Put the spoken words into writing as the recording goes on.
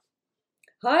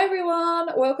Hi everyone,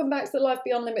 welcome back to the Life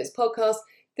Beyond Limits podcast.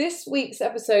 This week's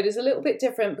episode is a little bit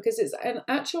different because it's an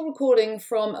actual recording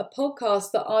from a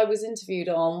podcast that I was interviewed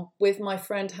on with my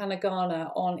friend Hannah Garner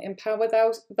on Empower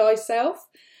Thyself.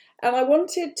 And I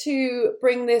wanted to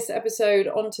bring this episode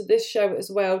onto this show as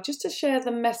well, just to share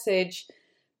the message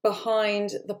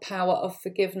behind the power of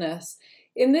forgiveness.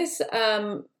 In this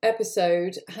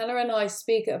episode, Hannah and I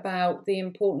speak about the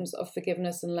importance of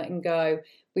forgiveness and letting go.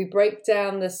 We break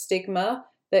down the stigma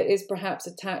that is perhaps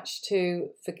attached to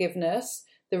forgiveness,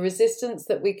 the resistance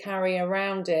that we carry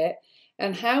around it,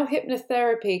 and how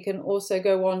hypnotherapy can also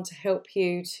go on to help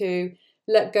you to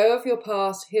let go of your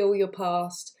past, heal your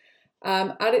past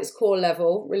at its core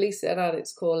level, release it at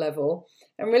its core level,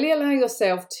 and really allow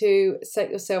yourself to set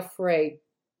yourself free.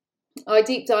 I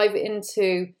deep dive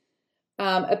into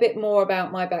a bit more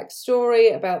about my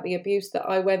backstory, about the abuse that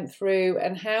I went through,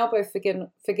 and how both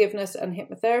forgiveness and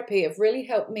hypnotherapy have really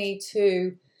helped me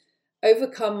to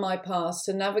overcome my past,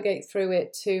 to navigate through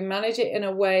it, to manage it in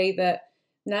a way that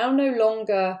now no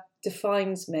longer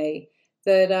defines me,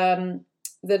 that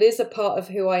is a part of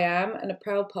who I am and a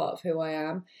proud part of who I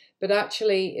am, but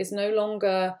actually is no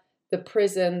longer the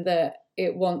prison that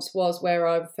it once was, where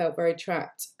I felt very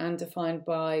trapped and defined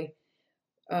by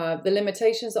the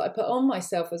limitations that I put on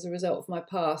myself as a result of my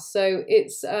past. So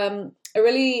it's a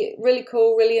really, really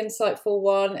cool, really insightful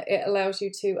one. It allows you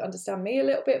to understand me a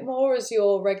little bit more as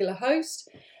your regular host,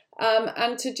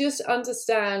 and to just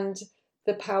understand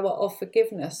the power of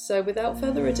forgiveness. So without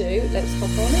further ado, let's hop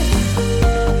on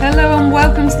in. Hello and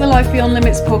welcome to the Life Beyond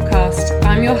Limits podcast.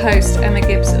 I'm your host, Emma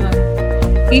Gibson.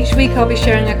 Each week I'll be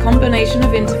sharing a combination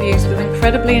of interviews with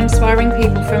incredibly inspiring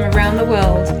people from around the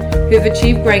world who have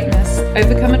achieved greatness,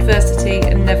 overcome adversity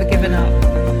and never given up,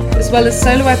 as well as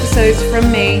solo episodes from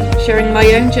me sharing my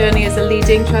own journey as a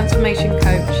leading transformation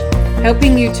coach,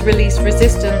 helping you to release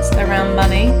resistance around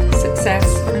money, success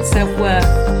and self-worth,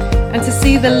 and to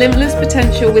see the limitless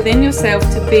potential within yourself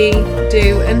to be,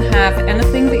 do and have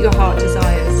anything that your heart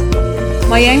desires.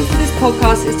 My aim for this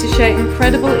podcast is to share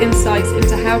incredible insights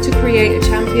into how to create a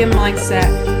champion mindset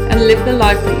and live the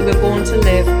life that you were born to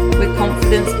live with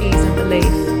confidence, ease and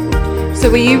belief.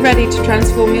 So are you ready to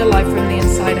transform your life from the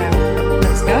inside out?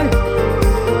 Let's go.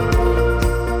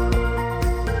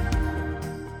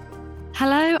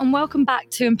 Hello and welcome back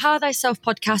to Empower Thyself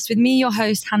podcast with me, your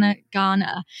host, Hannah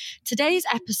Garner. Today's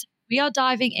episode, we are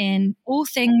diving in all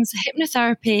things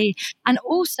hypnotherapy and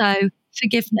also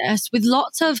forgiveness with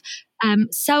lots of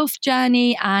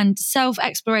self-journey and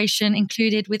self-exploration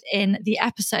included within the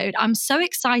episode. I'm so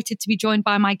excited to be joined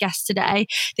by my guest today.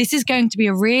 This is going to be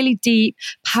a really deep,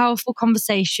 powerful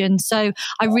conversation. So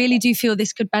I really do feel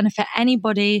this could benefit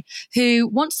anybody who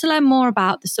wants to learn more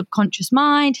about the subconscious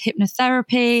mind,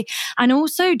 hypnotherapy, and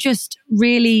also just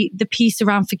really the piece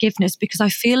around forgiveness, because I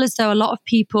feel as though a lot of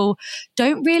people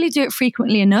don't really do it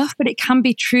frequently enough, but it can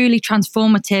be truly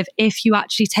transformative if you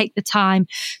actually take the time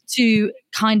to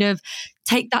kind of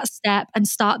take that step and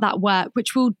start that work,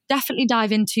 which we'll definitely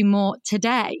dive into more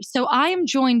today. So I am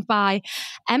joined by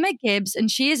Emma Gibbs, and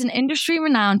she is an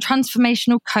industry-renowned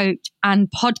transformational coach and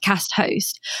podcast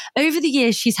host. Over the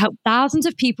years, she's helped thousands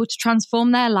of people to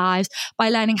transform their lives by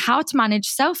learning how to manage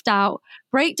self-doubt,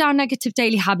 break down negative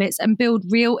daily habits, and build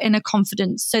real inner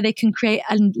confidence so they can create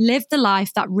and live the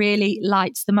life that really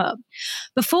lights them up.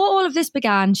 Before all of this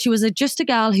began, she was just a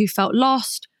girl who felt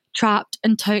lost, trapped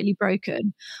and totally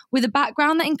broken. With a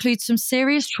background that includes some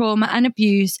serious trauma and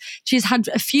abuse, she's had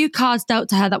a few cards dealt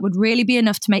to her that would really be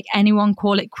enough to make anyone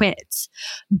call it quits.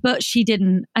 But she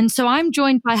didn't. And so I'm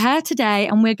joined by her today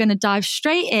and we're going to dive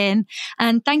straight in.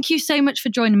 And thank you so much for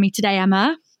joining me today,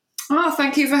 Emma. Oh,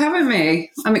 thank you for having me.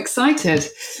 I'm excited.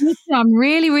 I'm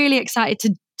really, really excited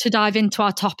to dive into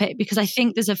our topic because I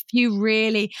think there's a few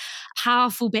really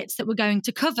powerful bits that we're going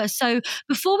to cover. So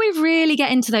before we really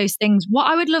get into those things, what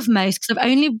I would love most, because I've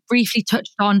only briefly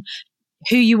touched on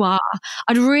who you are,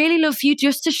 I'd really love for you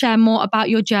just to share more about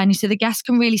your journey so the guests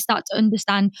can really start to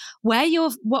understand where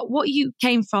what you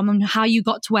came from and how you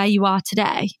got to where you are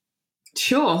today.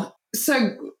 Sure.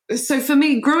 So for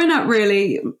me, growing up,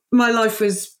 really, my life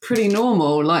was pretty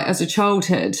normal, like as a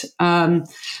childhood. Born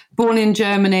in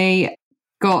Germany,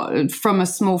 got from a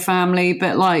small family,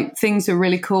 but like things were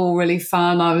really cool, really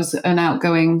fun. I was an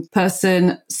outgoing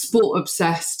person, sport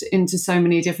obsessed, into so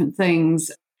many different things.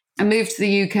 I moved to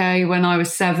the UK when I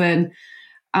was 7,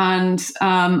 and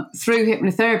through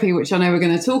hypnotherapy, which I know we're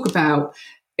going to talk about,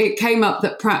 it came up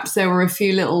that perhaps there were a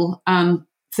few little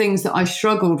things that I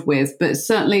struggled with. But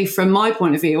certainly from my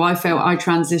point of view, I felt I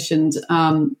transitioned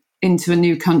into a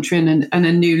new country and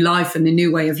a new life and a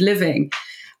new way of living.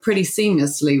 pretty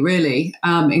seamlessly, really,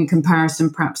 in comparison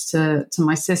perhaps to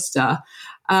my sister.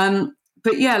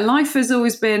 But yeah, life has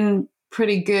always been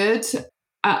pretty good.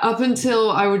 Up until,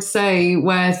 I would say,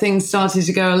 where things started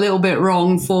to go a little bit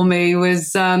wrong for me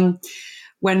was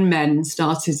when men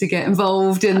started to get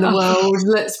involved in the world.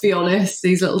 Let's be honest,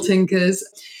 these little tinkers.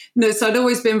 No, so I'd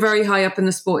always been very high up in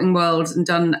the sporting world and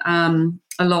done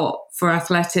a lot for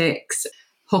athletics,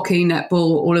 hockey, netball,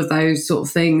 all of those sort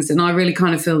of things. And I really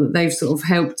kind of feel that they've sort of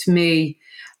helped me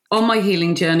on my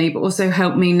healing journey, but also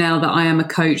helped me now that I am a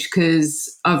coach,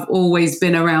 because I've always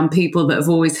been around people that have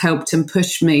always helped and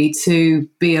pushed me to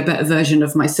be a better version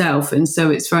of myself. And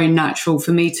so it's very natural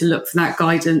for me to look for that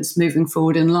guidance moving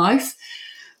forward in life.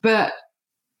 But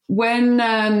when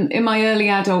in my early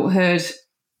adulthood,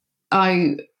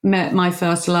 I met my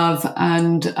first love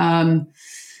and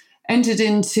entered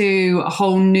into a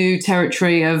whole new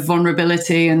territory of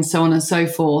vulnerability and so on and so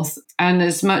forth. And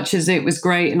as much as it was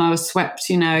great and I was swept,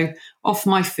 off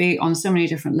my feet on so many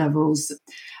different levels,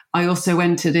 I also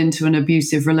entered into an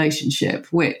abusive relationship,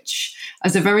 which,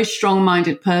 as a very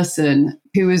strong-minded person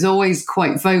who was always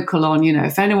quite vocal on,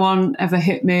 if anyone ever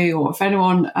hit me or if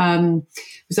anyone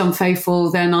was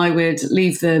unfaithful, then I would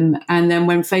leave them. And then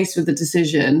when faced with a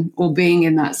decision or being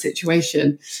in that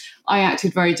situation, I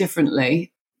acted very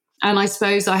differently. And I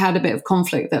suppose I had a bit of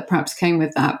conflict that perhaps came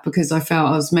with that, because I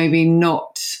felt I was maybe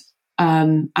not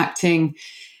acting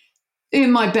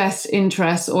in my best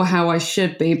interest or how I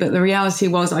should be. But the reality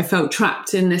was I felt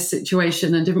trapped in this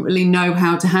situation and didn't really know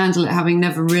how to handle it, having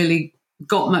never really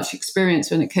got much experience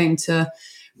when it came to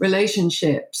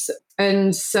relationships.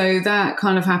 And so that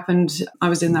kind of happened. I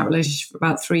was in that relationship for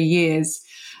about 3 years,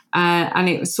 and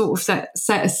it was sort of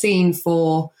set a scene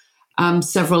for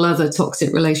several other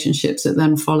toxic relationships that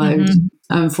then followed. Mm-hmm.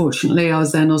 Unfortunately, I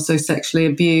was then also sexually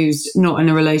abused, not in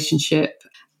a relationship.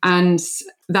 And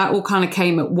that all kind of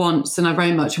came at once. And I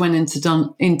very much went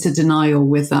into denial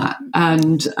with that,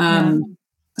 and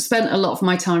spent a lot of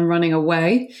my time running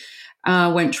away.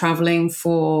 Went traveling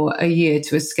for a year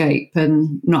to escape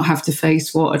and not have to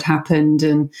face what had happened,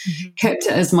 and kept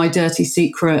it as my dirty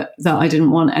secret that I didn't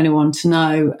want anyone to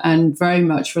know, and very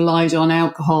much relied on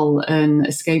alcohol and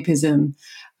escapism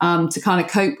to kind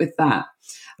of cope with that.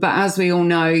 But as we all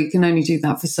know, you can only do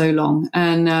that for so long.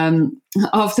 And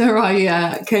after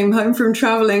I came home from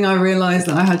traveling, I realized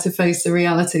that I had to face the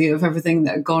reality of everything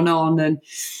that had gone on. And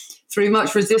through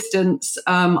much resistance,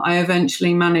 I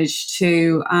eventually managed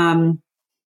to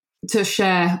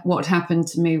share what happened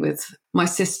to me with my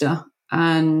sister.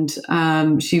 And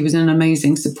she was an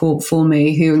amazing support for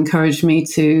me, who encouraged me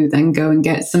to then go and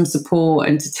get some support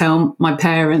and to tell my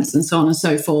parents and so on and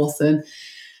so forth.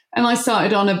 And I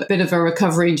started on a bit of a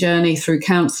recovery journey through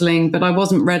counselling, but I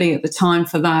wasn't ready at the time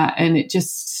for that. And it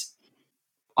just,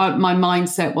 my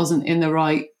mindset wasn't in the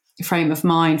right frame of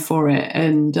mind for it.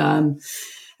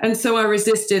 And so I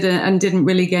resisted and didn't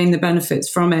really gain the benefits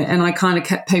from it. And I kind of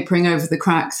kept papering over the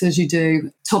cracks, as you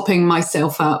do, topping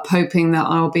myself up, hoping that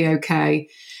I'll be okay,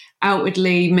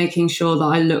 outwardly making sure that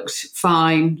I looked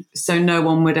fine so no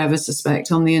one would ever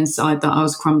suspect on the inside that I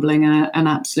was crumbling an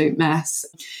absolute mess.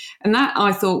 And that,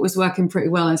 I thought, was working pretty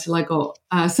well until I got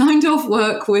signed off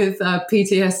work with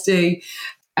PTSD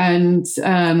and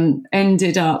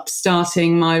ended up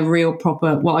starting my real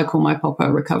proper, what I call my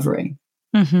proper recovery.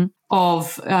 Mm-hmm.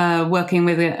 Of working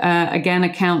with, again,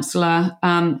 a counsellor.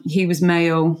 He was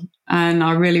male, and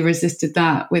I really resisted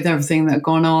that with everything that had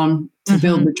gone on to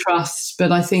build the trust.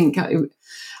 But I think I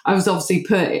was obviously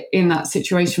put in that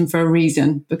situation for a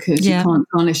reason, because you can't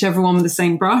garnish everyone with the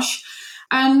same brush.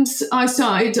 And I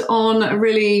started on a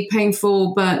really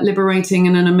painful but liberating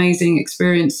and an amazing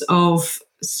experience of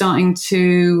starting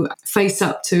to face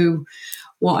up to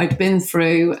what I'd been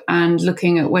through and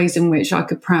looking at ways in which I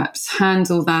could perhaps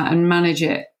handle that and manage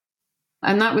it.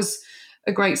 And that was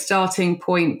a great starting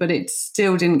point, but it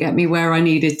still didn't get me where I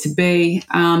needed to be.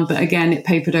 But again, it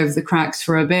papered over the cracks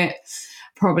for a bit,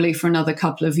 probably for another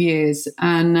couple of years.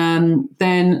 And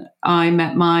then I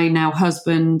met my now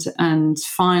husband, and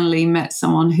finally met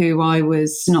someone who I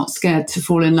was not scared to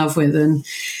fall in love with, and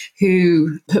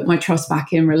who put my trust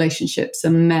back in relationships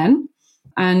and men.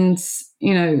 And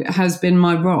has been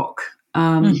my rock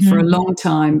for a long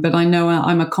time. But I know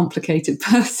I'm a complicated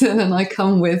person, and I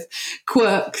come with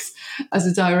quirks as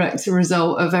a direct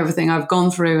result of everything I've gone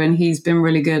through. And he's been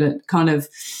really good at kind of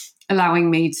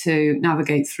allowing me to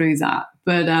navigate through that.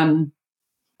 But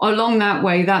along that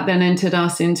way, that then entered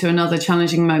us into another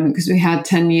challenging moment, because we had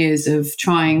 10 years of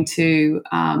trying to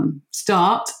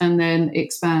start and then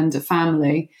expand a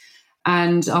family.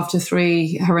 And after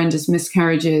 3 horrendous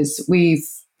miscarriages, we've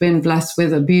been blessed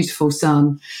with a beautiful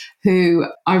son who,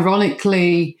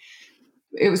 ironically,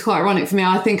 it was quite ironic for me.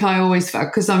 I think I always,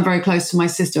 because I'm very close to my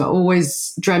sister, I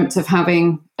always dreamt of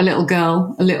having a little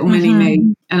girl, a little mini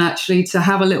me. And actually to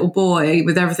have a little boy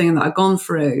with everything that I've gone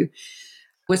through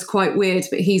was quite weird,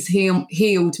 but he's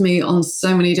healed me on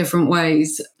so many different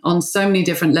ways, on so many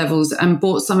different levels, and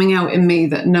brought something out in me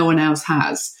that no one else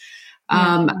has.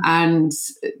 And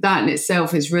that in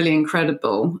itself is really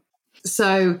incredible.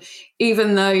 So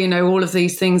even though, you know, all of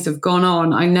these things have gone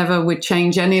on, I never would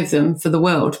change any of them for the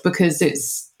world, because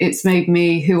it's made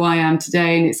me who I am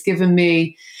today, and it's given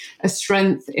me a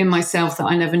strength in myself that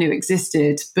I never knew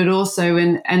existed, but also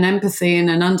an empathy and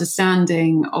an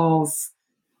understanding of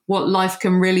what life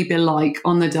can really be like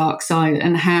on the dark side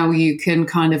and how you can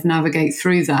kind of navigate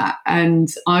through that. And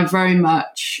I very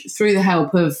much, through the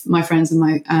help of my friends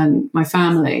and my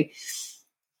family,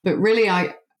 but really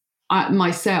I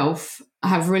myself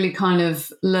have really kind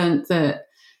of learnt that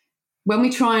when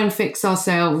we try and fix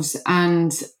ourselves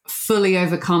and fully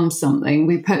overcome something,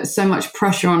 we put so much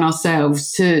pressure on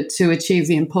ourselves to achieve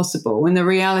the impossible. And the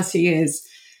reality is,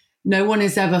 no one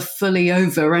is ever fully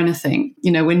over anything.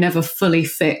 You know, we're never fully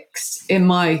fixed, in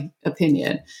my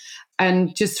opinion.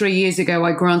 And just 3 years ago,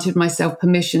 I granted myself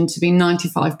permission to be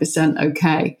 95%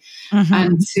 okay,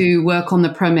 and to work on the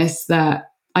premise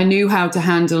that I knew how to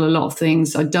handle a lot of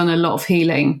things. I'd done a lot of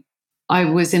healing. I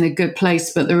was in a good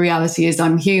place, but the reality is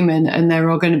I'm human, and there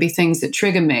are going to be things that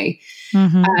trigger me.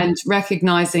 And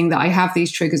recognizing that I have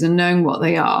these triggers and knowing what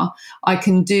they are, I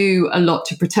can do a lot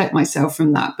to protect myself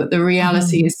from that. But the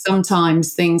reality is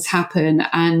sometimes things happen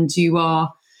and you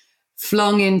are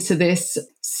flung into this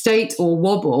state or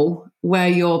wobble where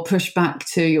you're pushed back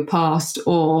to your past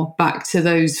or back to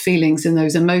those feelings and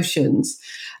those emotions.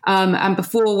 And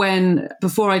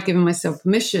before I'd given myself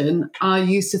permission, I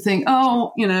used to think,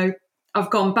 oh, you know, I've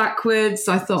gone backwards.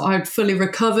 I thought I'd fully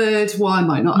recovered. Why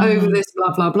am I not over this?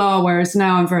 Blah, blah, blah. Whereas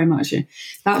now I'm very much,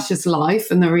 that's just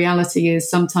life. And the reality is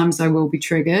sometimes I will be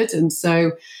triggered. And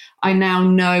so I now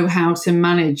know how to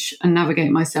manage and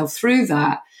navigate myself through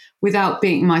that without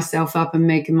beating myself up and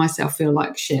making myself feel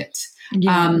like shit.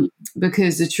 Yeah.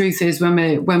 Because the truth is when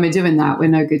we're doing that, we're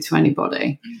no good to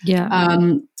anybody. Yeah.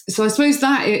 So I suppose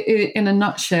that in a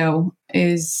nutshell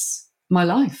is my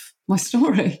life. My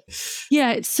story.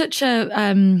 Yeah, it's such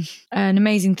an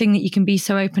amazing thing that you can be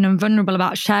so open and vulnerable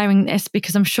about sharing this,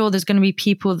 because I'm sure there's going to be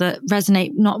people that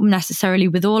resonate not necessarily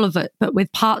with all of it, but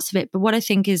with parts of it. But what I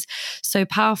think is so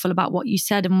powerful about what you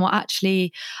said, and what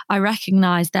actually I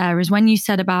recognize there, is when you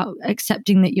said about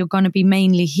accepting that you're going to be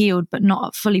mainly healed, but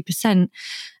not fully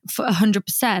for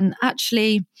 100%.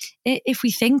 Actually, if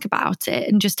we think about it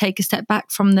and just take a step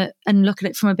back and look at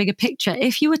it from a bigger picture,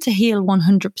 if you were to heal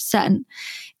 100%,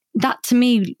 that to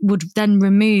me would then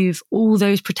remove all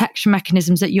those protection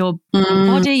mechanisms that your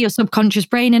body, your subconscious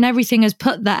brain and everything has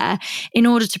put there in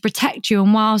order to protect you.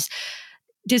 And whilst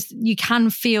just you can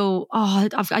feel,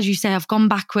 as you say, I've gone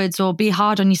backwards, or be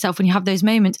hard on yourself when you have those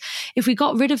moments, if we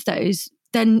got rid of those,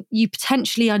 then you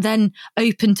potentially are then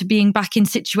open to being back in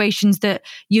situations that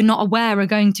you're not aware are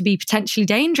going to be potentially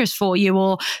dangerous for you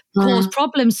or cause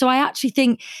problems. So I actually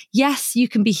think, yes, you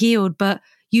can be healed, but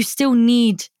you still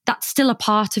need, that's still a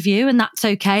part of you, and that's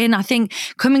okay. And I think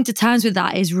coming to terms with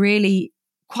that is really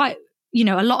quite, you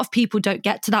know, a lot of people don't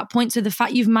get to that point. So the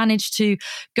fact you've managed to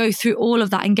go through all of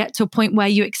that and get to a point where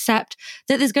you accept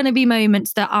that there's going to be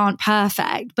moments that aren't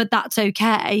perfect, but that's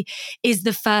okay, is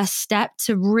the first step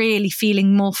to really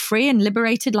feeling more free and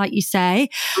liberated, like you say.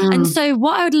 And so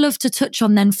what I would love to touch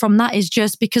on then from that is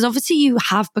just because obviously you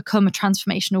have become a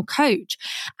transformational coach,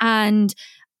 and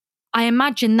I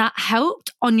imagine that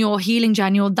helped on your healing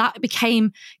journey, or that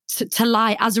became to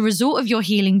light as a result of your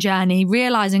healing journey,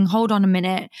 realizing, hold on a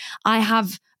minute, I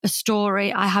have a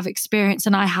story, I have experience,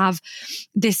 and I have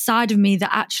this side of me that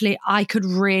actually I could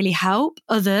really help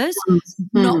others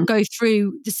not go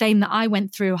through the same that I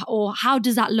went through. Or how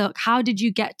does that look? How did you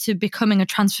get to becoming a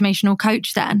transformational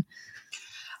coach then?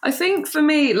 I think for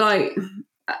me, like,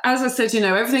 as I said, you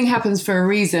know, everything happens for a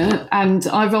reason. And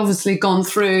I've obviously gone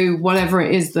through whatever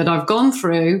it is that I've gone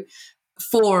through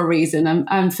for a reason.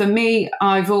 And for me,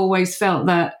 I've always felt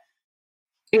that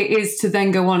it is to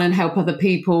then go on and help other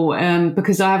people,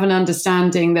 because I have an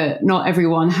understanding that not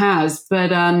everyone has.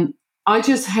 But I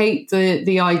just hate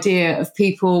the idea of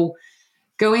people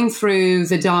going through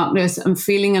the darkness and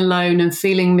feeling alone and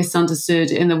feeling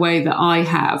misunderstood in the way that I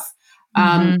have.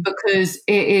 Because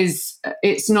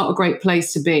it's not a great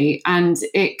place to be, and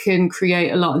it can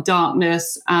create a lot of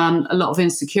darkness, a lot of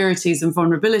insecurities and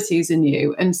vulnerabilities in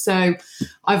you. And so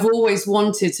I've always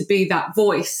wanted to be that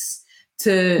voice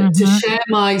to share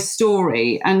my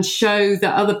story and show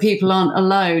that other people aren't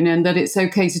alone and that it's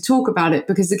okay to talk about it.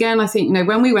 Because again, I think,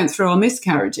 when we went through our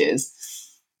miscarriages,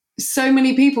 so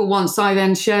many people, once I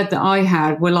then shared that I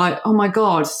had, were like, oh my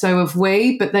God, so have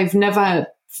we, but they've never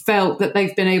felt that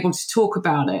they've been able to talk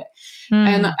about it.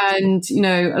 And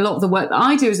a lot of the work that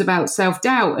I do is about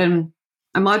self-doubt, and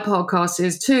my podcast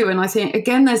is too. And I think,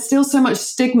 again, there's still so much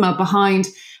stigma behind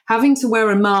having to wear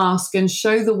a mask and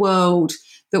show the world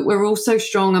that we're all so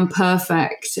strong and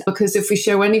perfect, because if we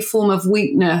show any form of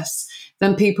weakness,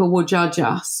 then people will judge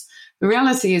us. The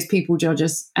reality is people judge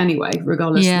us anyway,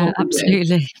 regardless of what we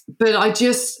absolutely. do. But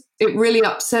it really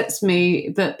upsets me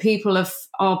that people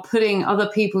are putting other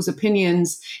people's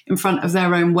opinions in front of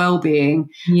their own well-being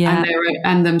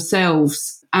and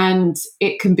themselves. And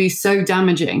it can be so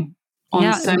damaging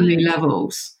on so many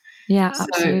levels. Yeah,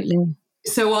 absolutely.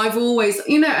 So I've always,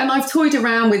 and I've toyed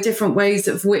around with different ways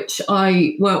of which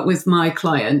I work with my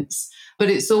clients, but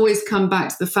it's always come back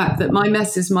to the fact that my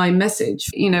mess is my message,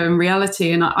 in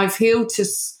reality. And I've healed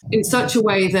in such a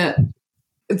way that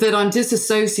I'm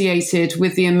disassociated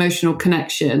with the emotional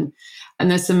connection.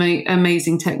 And there's some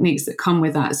amazing techniques that come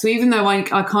with that. So even though I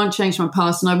can't change my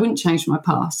past, and I wouldn't change my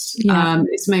past,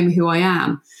 it's made me who I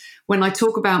am. When I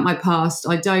talk about my past,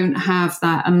 I don't have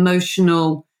that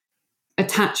emotional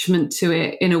attachment to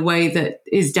it in a way that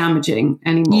is damaging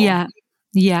anymore.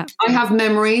 Yeah. I have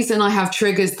memories and I have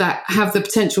triggers that have the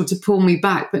potential to pull me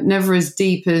back, but never as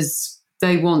deep as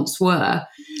they once were.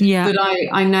 Yeah. But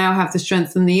I now have the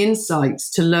strength and the insights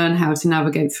to learn how to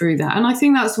navigate through that. And I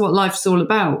think that's what life's all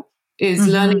about, is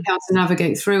learning how to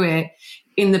navigate through it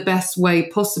in the best way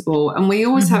possible. And we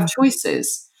always have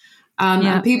choices.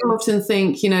 And people often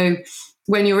think,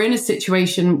 when you're in a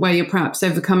situation where you're perhaps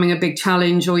overcoming a big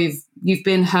challenge, or you've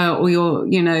been hurt, or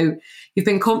you've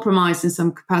been compromised in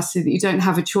some capacity, that you don't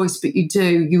have a choice, but you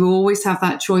do. You always have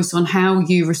that choice on how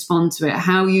you respond to it,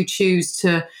 how you choose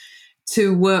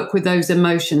to work with those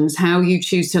emotions, how you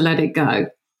choose to let it go.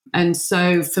 And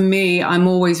so for me, I'm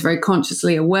always very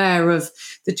consciously aware of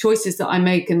the choices that I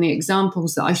make and the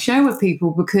examples that I share with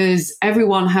people, because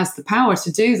everyone has the power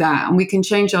to do that. And we can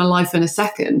change our life in a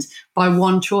second by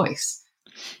one choice.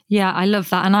 Yeah, I love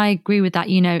that. And I agree with that.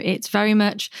 It's very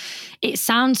much, it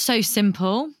sounds so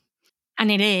simple, and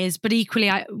it is, but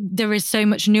equally there is so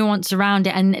much nuance around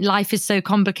it, and life is so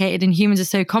complicated and humans are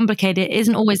so complicated. It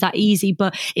isn't always that easy,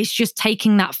 but it's just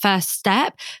taking that first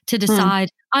step to decide,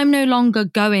 I'm no longer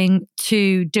going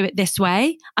to do it this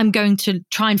way. I'm going to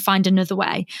try and find another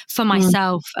way for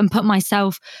myself and put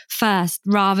myself first,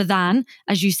 rather than,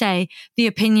 as you say, the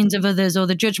opinions of others or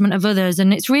the judgment of others.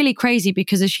 And it's really crazy,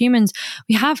 because as humans,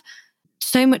 we have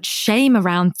so much shame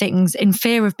around things in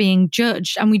fear of being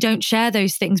judged, and we don't share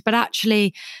those things. But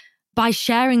actually, by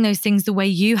sharing those things the way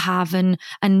you have, and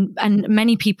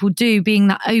many people do, being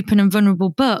that open and vulnerable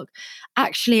book,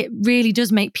 actually it really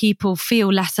does make people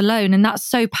feel less alone. And that's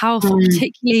so powerful,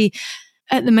 particularly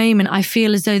at the moment. I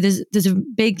feel as though there's a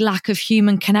big lack of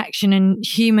human connection and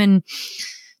human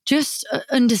just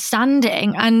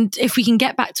understanding. And if we can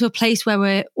get back to a place where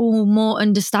we're all more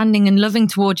understanding and loving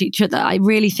towards each other, I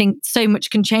really think so much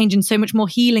can change and so much more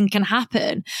healing can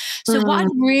happen. So what I'd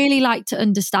really like to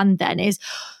understand then is,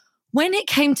 when it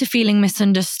came to feeling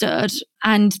misunderstood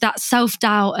and that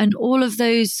self-doubt and all of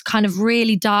those kind of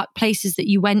really dark places that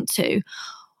you went to,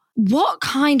 what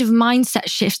kind of mindset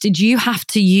shifts did you have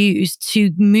to use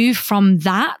to move from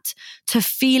that to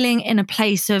feeling in a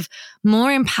place of more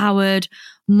empowered,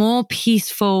 more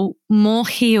peaceful, more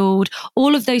healed,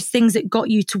 all of those things that got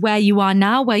you to where you are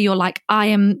now, where you're like, I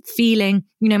am feeling,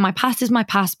 my past is my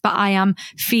past, but I am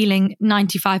feeling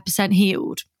 95%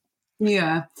 healed?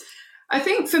 Yeah. I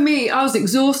think for me, I was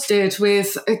exhausted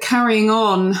with carrying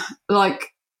on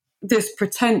like this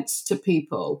pretense to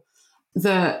people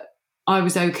that I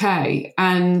was okay.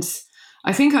 And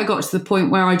I think I got to the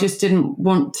point where I just didn't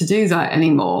want to do that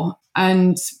anymore.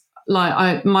 And like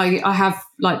I have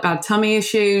like bad tummy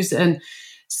issues, and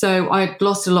so I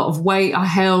lost a lot of weight.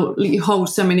 You hold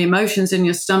so many emotions in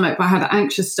your stomach, but I had an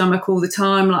anxious stomach all the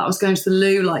time. Like I was going to the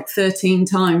loo like 13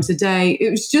 times a day. It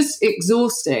was just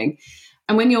exhausting.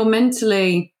 And when you're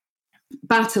mentally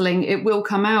battling, it will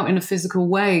come out in a physical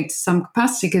way to some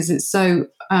capacity, because it's so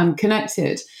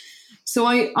connected. So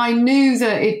I knew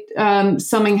that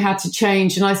something had to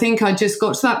change. And I think I just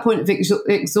got to that point of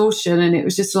exhaustion. And it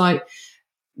was just like,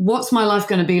 what's my life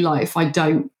going to be like if I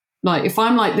don't? Like, if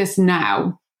I'm like this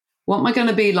now, what am I going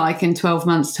to be like in 12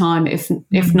 months' time if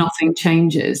nothing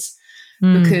changes?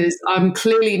 Because I'm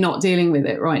clearly not dealing with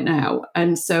it right now.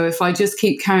 And so if I just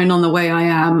keep carrying on the way I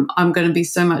am, I'm going to be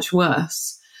so much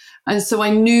worse. And so I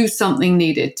knew something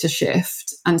needed to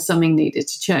shift and something needed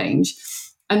to change.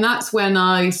 And that's when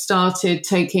I started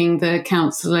taking the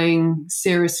counselling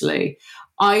seriously.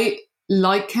 I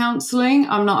like counselling.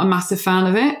 I'm not a massive fan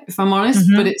of it, if I'm honest,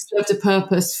 but it served a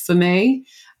purpose for me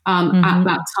at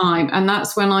that time. And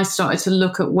that's when I started to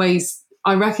look at ways.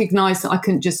 I recognized that I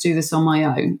couldn't just do this on my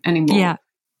own anymore. Yeah.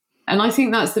 And I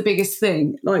think that's the biggest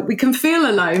thing. Like, we can feel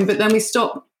alone, but then we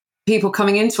stop people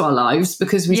coming into our lives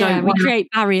because we create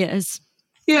barriers.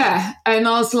 Yeah. And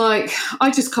I was like,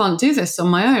 I just can't do this on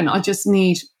my own. I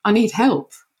need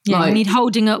help. Yeah, you need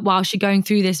holding up whilst you're going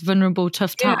through this vulnerable,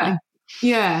 tough time.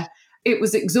 Yeah. It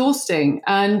was exhausting.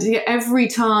 And every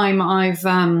time I've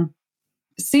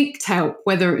seeked help,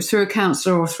 whether it's through a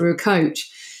counsellor or through a coach,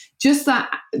 just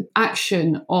that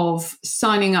action of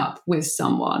signing up with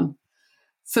someone,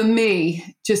 for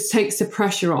me, just takes the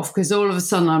pressure off, because all of a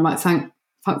sudden I'm like, thank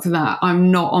fuck for that.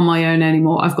 I'm not on my own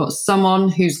anymore. I've got someone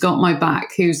who's got my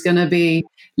back, who's going to be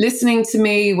listening to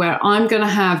me, where I'm going to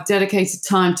have dedicated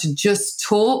time to just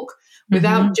talk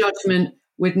without judgment,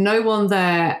 with no one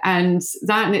there. And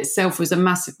that in itself was a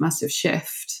massive, massive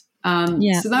shift.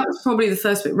 So that was probably the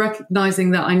first bit,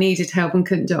 recognizing that I needed help and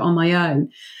couldn't do it on my own.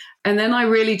 And then I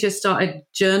really just started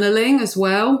journaling as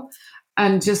well,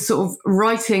 and just sort of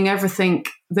writing everything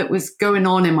that was going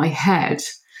on in my head,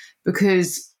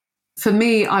 because for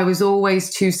me, I was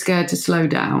always too scared to slow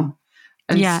down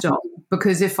and stop,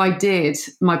 because if I did,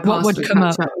 my past would come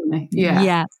up with me.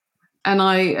 Yeah. And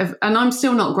I'm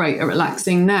still not great at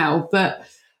relaxing now, but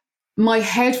my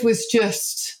head was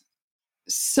just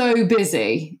so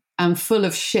busy and full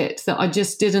of shit that I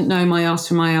just didn't know my ass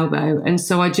from my elbow. And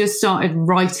so I just started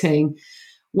writing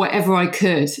whatever I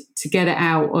could to get it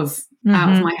out of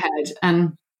my head,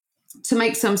 and to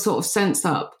make some sort of sense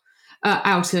up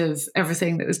out of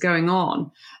everything that was going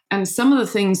on. And some of the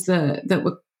things that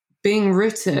were being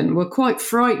written were quite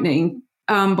frightening,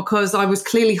 because I was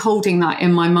clearly holding that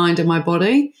in my mind and my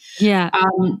body. Yeah.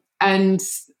 And,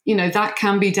 that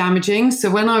can be damaging.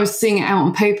 So when I was seeing it out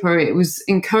on paper, it was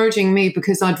encouraging me,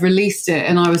 because I'd released it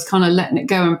and I was kind of letting it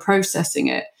go and processing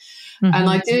it. And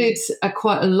I did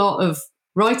quite a lot of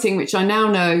writing, which I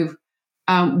now know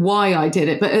why I did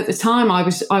it. But at the time I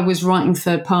was writing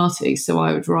third party. So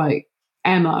I would write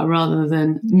Emma rather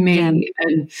than me.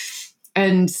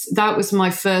 And that was my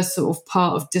first sort of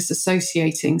part of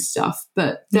disassociating stuff.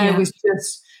 But there was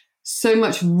just so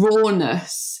much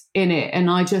rawness in it. And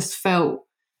I just felt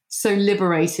so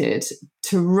liberated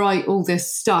to write all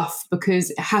this stuff,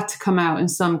 because it had to come out in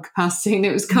some capacity. And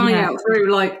it was coming out through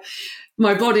like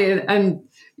my body and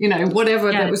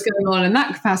whatever that was going on in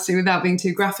that capacity, without being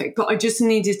too graphic. But I just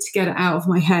needed to get it out of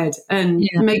my head and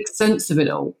make sense of it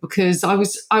all, because I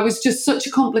was just such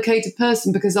a complicated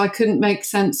person, because I couldn't make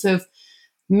sense of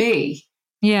me.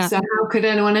 Yeah. So how could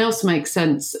anyone else make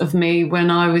sense of me when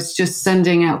I was just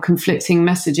sending out conflicting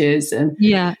messages? And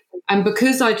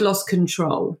because I'd lost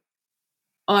control,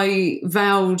 I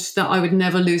vowed that I would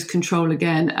never lose control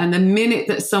again. And the minute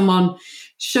that someone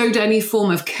showed any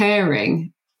form of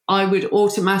caring, I would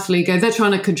automatically go, they're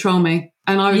trying to control me.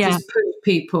 And I would just push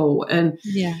people. And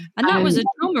that was a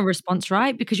trauma response,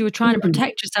 right? Because you were trying to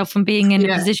protect yourself from being in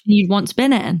a position you'd once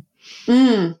been in.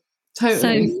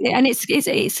 Totally. So, and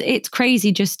it's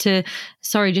crazy just to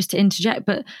interject,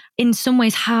 but in some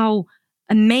ways how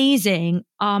amazing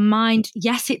our mind,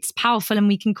 yes, it's powerful and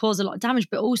we can cause a lot of damage,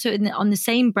 but also on the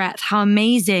same breath, how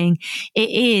amazing it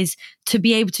is to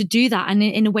be able to do that and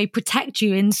in a way protect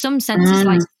you. In some senses,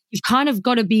 like you've kind of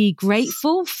got to be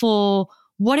grateful for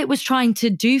what it was trying to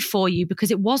do for you,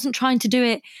 because it wasn't trying to do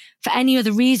it for any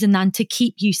other reason than to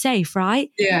keep you safe,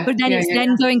 right? Yeah. But then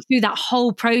then going through that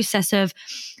whole process of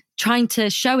trying to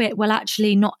show it, well,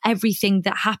 actually not everything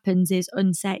that happens is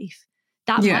unsafe.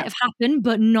 That might have happened,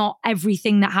 but not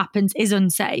everything that happens is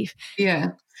unsafe.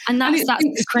 Yeah. And that's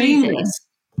crazy.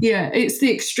 Yeah, it's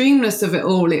the extremeness of it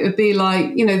all. It would be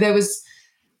like, there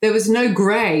was no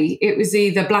grey. It was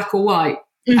either black or white.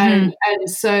 And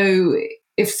so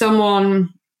if someone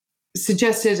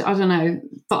suggested, I don't know,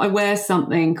 that I wear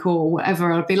something or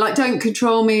whatever, I'd be like, don't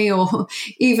control me. Or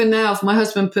even now, if my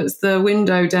husband puts the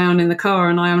window down in the car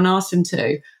and I haven't asked him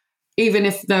to, even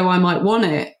if though I might want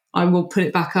it, I will put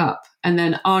it back up, and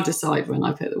then I'll decide when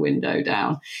I put the window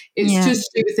down. It's just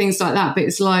stupid things like that. But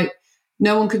it's like,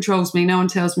 no one controls me. No one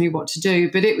tells me what to do.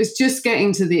 But it was just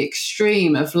getting to the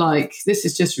extreme of like, this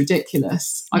is just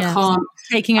ridiculous. I can't.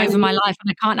 Taking over my life, and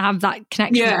I can't have that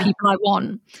connection with people I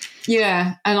want.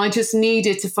 Yeah. And I just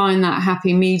needed to find that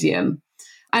happy medium.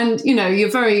 And,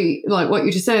 you're very, like what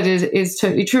you just said is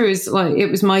totally true. Is like, it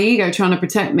was my ego trying to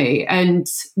protect me, and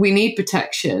we need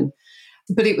protection.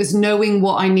 but it was knowing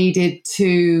what I needed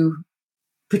to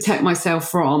protect myself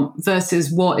from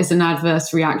versus what is an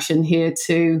adverse reaction here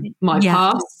to my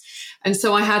past. And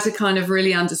so I had to kind of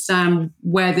really understand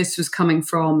where this was coming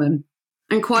from.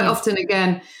 And quite often,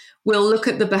 again, we'll look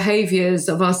at the behaviors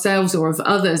of ourselves or of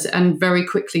others and very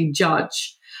quickly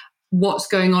judge what's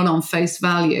going on face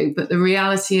value. But the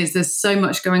reality is there's so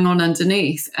much going on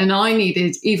underneath. And I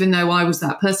needed, even though I was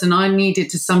that person, I needed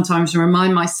to sometimes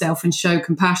remind myself and show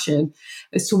compassion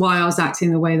as to why I was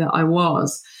acting the way that I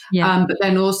was. But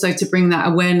then also to bring that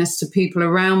awareness to people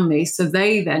around me so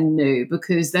they then knew,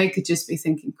 because they could just be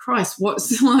thinking, Christ,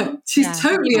 what's like, she's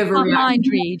totally overreacting. Mind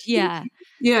read, Yeah.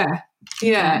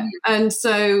 And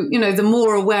so, the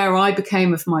more aware I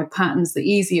became of my patterns, the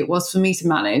easier it was for me to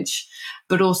manage,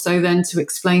 but also then to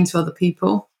explain to other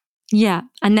people. Yeah.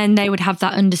 And then they would have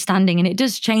that understanding, and it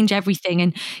does change everything.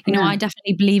 And, I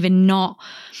definitely believe in not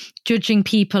judging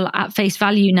people at face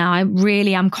value now. I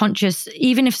really am conscious,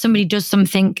 even if somebody does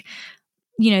something,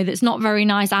 that's not very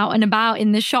nice out and about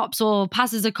in the shops or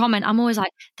passes a comment, I'm always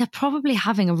like, they're probably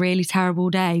having a really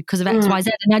terrible day because of X, Y,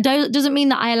 Z. And that doesn't mean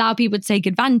that I allow people to take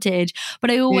advantage,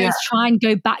 but I always try and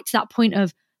go back to that point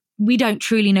of, we don't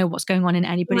truly know what's going on in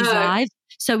anybody's lives.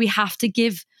 So we have to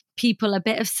give people a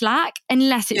bit of slack,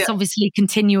 unless it's obviously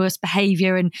continuous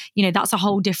behavior, and that's a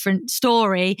whole different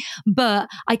story. But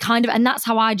and that's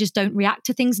how I just don't react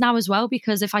to things now as well,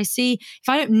 because if I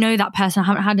don't know that person, I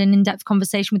haven't had an in-depth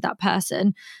conversation with that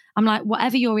person, I'm like,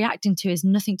 whatever you're reacting to is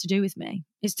nothing to do with me,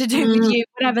 it's to do with you,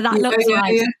 whatever that looks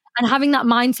like. And having that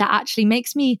mindset actually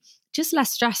makes me just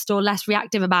less stressed or less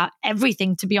reactive about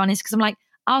everything, to be honest, because I'm like,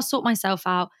 I'll sort myself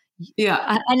out,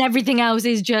 and everything else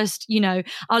is just,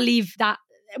 I'll leave that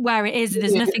where it is.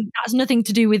 There's that's nothing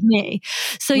to do with me.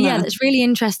 So that's really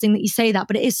interesting that you say that.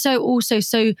 But it is also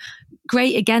so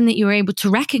great again that you were able to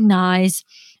recognize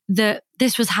that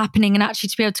this was happening, and actually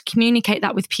to be able to communicate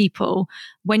that with people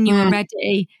when you were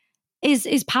ready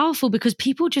is powerful, because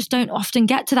people just don't often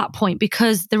get to that point,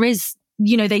 because there is,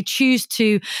 they choose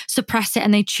to suppress it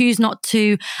and they choose not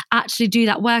to actually do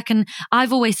that work. And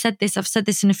I've always said this, I've said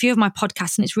this in a few of my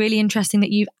podcasts, and it's really interesting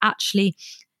that you've actually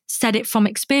said it from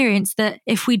experience, that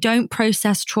if we don't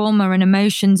process trauma and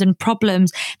emotions and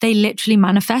problems, they literally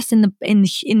manifest in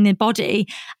the body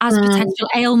as potential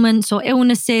ailments or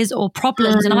illnesses or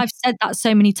problems. And I've said that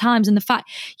so many times, and the fact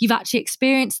you've actually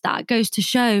experienced that goes to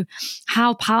show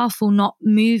how powerful not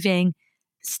moving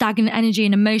stagnant energy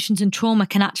and emotions and trauma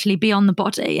can actually be on the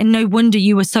body. And no wonder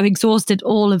you were so exhausted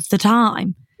all of the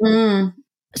time.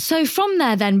 So from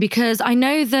there then, because I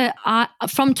know that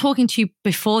from talking to you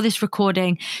before this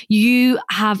recording, you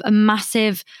have a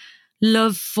massive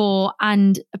love for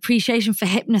and appreciation for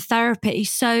hypnotherapy.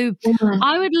 So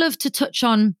I would love to touch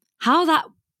on how that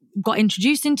got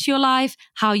introduced into your life,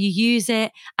 how you use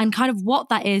it, and kind of what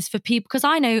that is for people. Because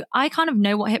I kind of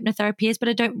know what hypnotherapy is, but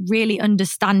I don't really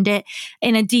understand it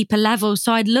in a deeper level.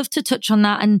 So I'd love to touch on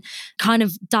that and kind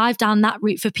of dive down that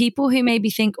route for people who maybe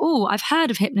think, oh, I've heard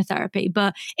of hypnotherapy,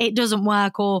 but it doesn't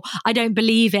work, or I don't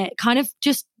believe it. Kind of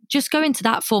just go into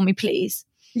that for me, please.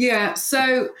 Yeah.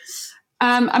 So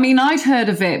I'd heard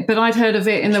of it, but I'd heard of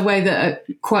it in the way that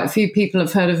quite a few people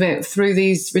have heard of it, through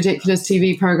these ridiculous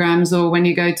TV programs, or when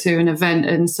you go to an event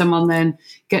and someone then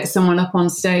gets someone up on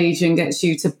stage and gets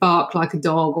you to bark like a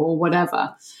dog or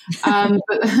whatever.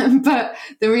 But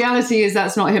the reality is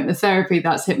that's not hypnotherapy,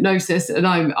 that's hypnosis, and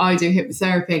I do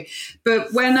hypnotherapy.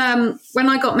 But when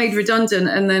I got made redundant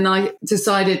and then I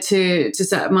decided to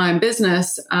set up my own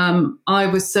business, I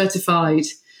was certified.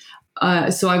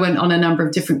 So I went on a number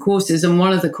of different courses, and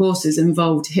one of the courses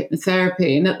involved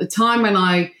hypnotherapy. And at the time when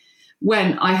I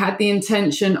went, I had the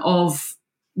intention of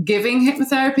giving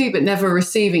hypnotherapy, but never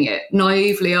receiving it.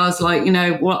 Naively, I was like,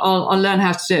 I'll learn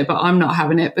how to do it, but I'm not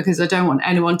having it because I don't want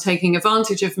anyone taking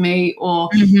advantage of me or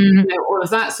all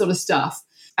of that sort of stuff.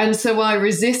 And so I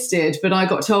resisted, but I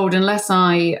got told unless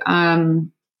I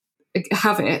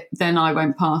have it, then I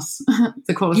won't pass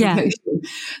the qualification.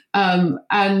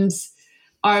 And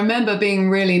I remember being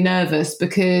really nervous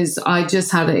because I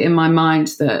just had it in my mind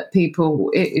that people,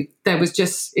 I didn't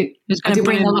want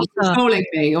anyone controlling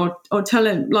me or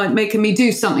telling, like, making me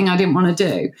do something I didn't want to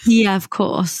do. Yeah, of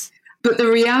course. But the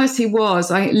reality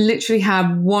was I literally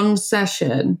had one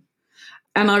session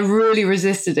and I really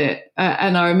resisted it.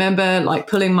 And I remember like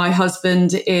pulling my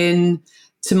husband in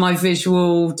to my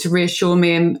visual to reassure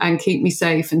me and keep me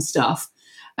safe and stuff.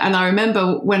 And I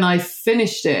remember when I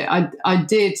finished it, I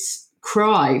did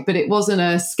cry, but it wasn't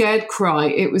a scared cry.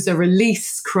 It was a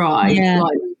release cry,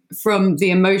 like from the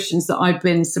emotions that I'd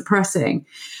been suppressing.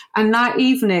 And that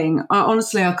evening,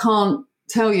 honestly, I can't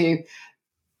tell you,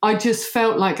 I just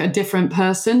felt like a different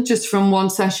person just from one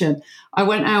session. I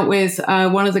went out with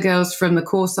one of the girls from the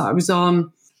course that I was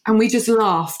on, and we just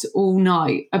laughed all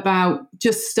night about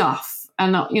just stuff.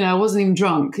 And, I wasn't even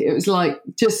drunk. It was like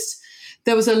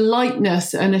there was a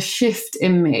lightness and a shift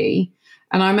in me.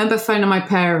 And I remember phoning my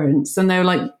parents and they were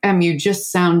like, you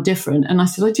just sound different. And I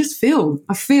said, I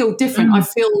feel different. I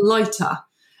feel lighter.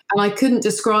 And I couldn't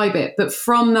describe it. But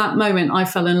from that moment, I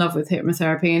fell in love with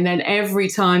hypnotherapy. And then every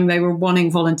time they were wanting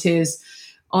volunteers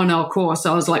on our course,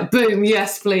 I was like, boom,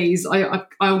 yes, please.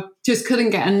 I just couldn't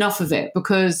get enough of it,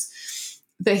 because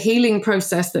the healing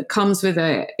process that comes with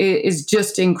it is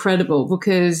just incredible,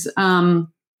 because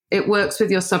it works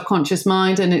with your subconscious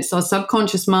mind, and it's our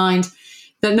subconscious mind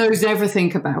that knows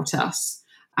everything about us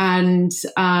and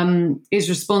is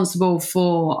responsible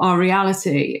for our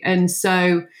reality. And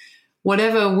so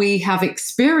whatever we have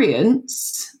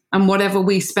experienced and whatever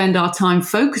we spend our time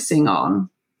focusing on,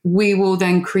 we will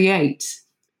then create.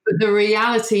 But the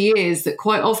reality is that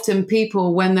quite often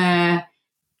people, when they're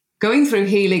going through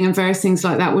healing and various things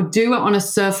like that, would do it on a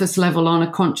surface level, on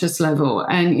a conscious level.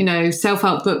 And,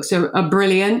 self-help books are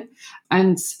brilliant,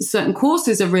 and certain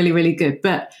courses are really, really good.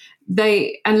 But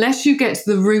unless you get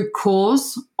to the root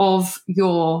cause of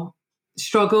your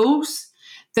struggles,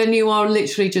 then you are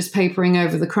literally just papering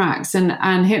over the cracks. And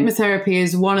hypnotherapy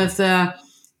is one of the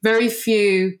very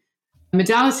few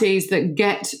modalities that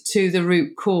get to the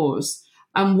root cause.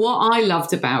 And what I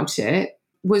loved about it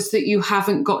was that you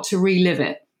haven't got to relive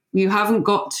it. You haven't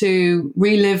got to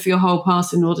relive your whole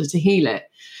past in order to heal it.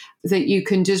 That you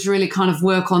can just really kind of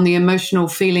work on the emotional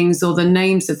feelings or the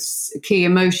names of key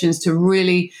emotions to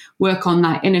really work on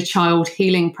that inner child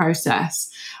healing process.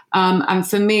 And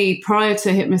for me, prior to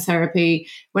hypnotherapy,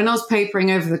 when I was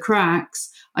papering over the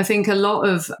cracks, I think a lot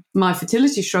of my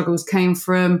fertility struggles came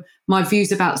from my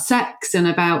views about sex and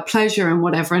about pleasure and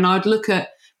whatever. And I'd look at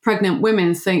pregnant women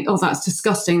and think, oh, that's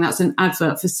disgusting. That's an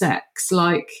advert for sex.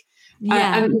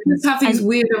 And just have these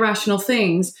weird, irrational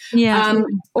things. Yeah.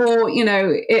 Or,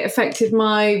 it affected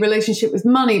my relationship with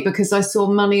money because I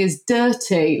saw money as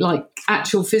dirty, like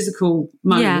actual physical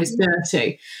money is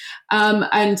dirty.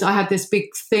 And I had this big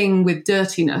thing with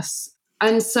dirtiness.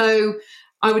 And so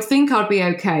I would think I'd be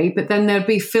okay, but then there'd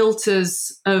be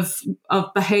filters of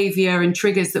behavior and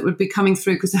triggers that would be coming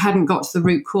through because I hadn't got to the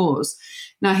root cause.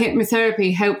 Now,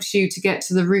 hypnotherapy helps you to get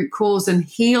to the root cause and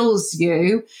heals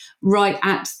you right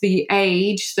at the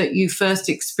age that you first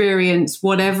experience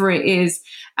whatever it is.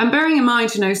 And bearing in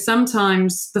mind,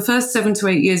 sometimes the first 7 to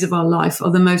 8 years of our life are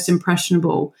the most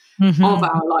impressionable of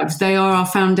our lives. They are our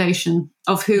foundation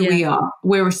of who we are.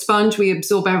 We're a sponge. We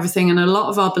absorb everything. And a lot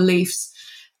of our beliefs,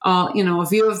 our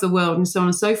view of the world and so on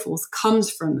and so forth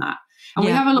comes from that. And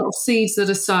we have a lot of seeds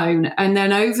that are sown. And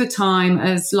then over time,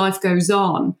 as life goes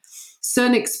on,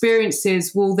 certain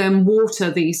experiences will then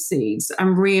water these seeds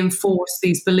and reinforce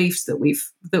these beliefs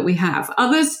that we have.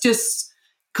 Others just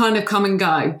kind of come and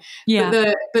go.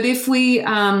 Yeah. But if we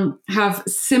have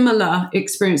similar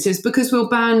experiences, because we'll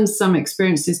band some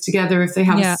experiences together if they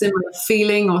have a similar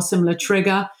feeling or similar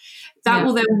trigger, that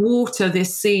will then water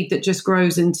this seed that just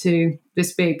grows into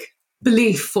this big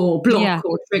belief or block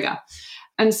or trigger.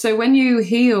 And so when you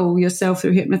heal yourself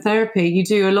through hypnotherapy, you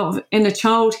do a lot of inner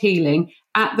child healing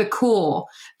at the core,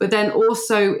 but then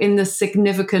also in the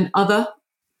significant other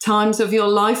times of your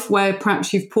life where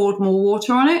perhaps you've poured more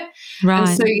water on it. Right.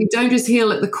 And so you don't just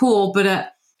heal at the core, but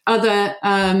at other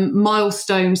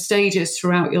milestone stages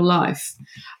throughout your life.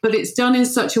 But it's done in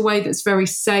such a way that's very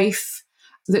safe,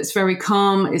 that's very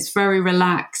calm, it's very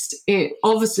relaxed. It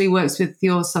obviously works with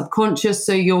your subconscious,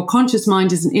 so your conscious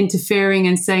mind isn't interfering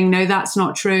and saying, no, that's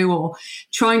not true, or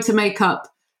trying to make up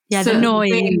the noise.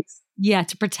 Things. Yeah,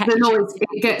 to protect the noise.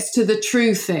 It gets to the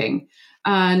true thing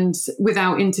and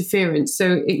without interference.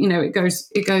 So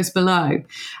it goes below,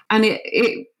 and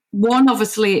it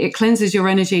obviously it cleanses your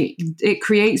energy. It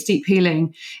creates deep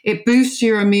healing. It boosts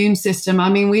your immune system.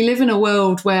 I mean, we live in a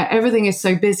world where everything is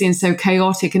so busy and so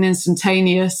chaotic and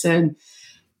instantaneous and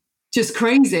just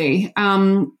crazy.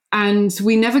 And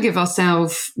we never give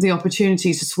ourselves the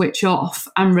opportunity to switch off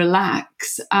and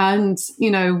relax. And,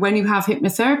 when you have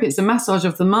hypnotherapy, it's a massage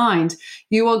of the mind.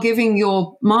 You are giving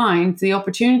your mind the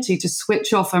opportunity to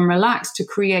switch off and relax, to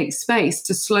create space,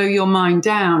 to slow your mind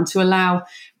down, to allow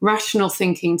rational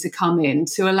thinking to come in,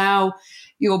 to allow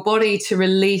your body to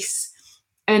release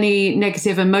any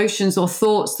negative emotions or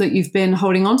thoughts that you've been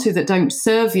holding on to that don't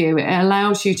serve you. It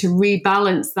allows you to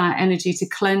rebalance that energy, to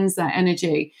cleanse that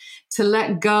energy, to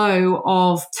let go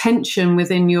of tension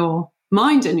within your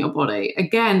mind and your body.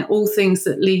 Again, all things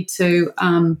that lead to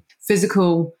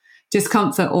physical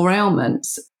discomfort or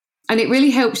ailments. And it really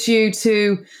helps you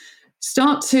to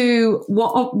start to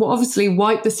obviously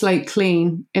wipe the slate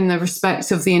clean in the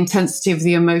respect of the intensity of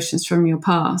the emotions from your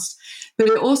past. But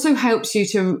it also helps you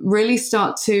to really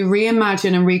start to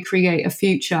reimagine and recreate a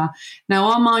future.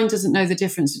 Now, our mind doesn't know the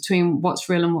difference between what's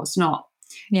real and what's not.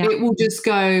 Yeah.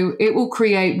 It will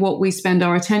create what we spend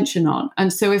our attention on.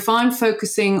 And so if I'm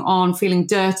focusing on feeling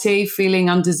dirty, feeling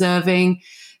undeserving,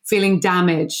 feeling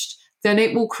damaged, then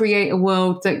it will create a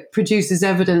world that produces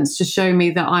evidence to show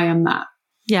me that I am that.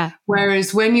 Yeah.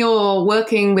 Whereas when you're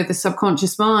working with the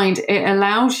subconscious mind, it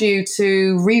allows you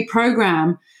to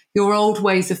reprogram your old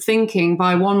ways of thinking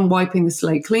by, one, wiping the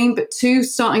slate clean, but two,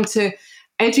 starting to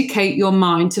educate your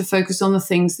mind to focus on the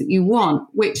things that you want,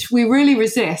 which we really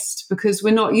resist because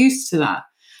we're not used to that.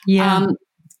 Yeah.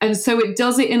 And so it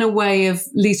does it in a way of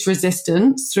least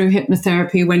resistance through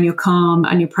hypnotherapy when you're calm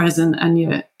and you're present and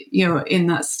you're in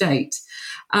that state.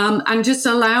 And just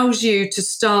allows you to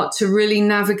start to really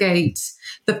navigate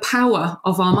the power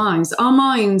of our minds. Our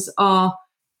minds are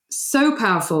so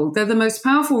powerful. They're the most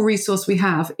powerful resource we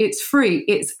have. It's free.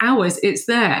 It's ours. It's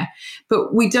there.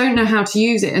 But we don't know how to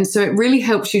use it. And so it really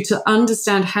helps you to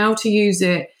understand how to use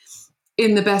it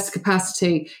in the best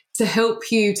capacity to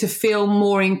help you to feel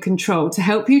more in control, to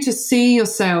help you to see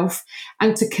yourself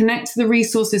and to connect to the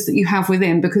resources that you have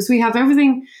within, because we have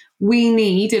everything we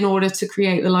need in order to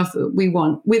create the life that we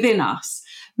want within us.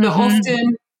 But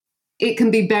often it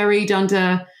can be buried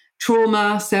under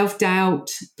trauma,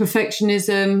 self-doubt,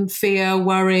 perfectionism, fear,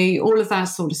 worry, all of that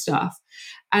sort of stuff.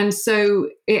 And so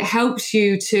it helps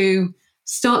you to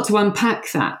start to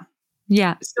unpack that.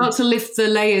 Yeah. Start to lift the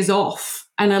layers off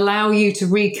and allow you to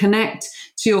reconnect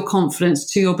to your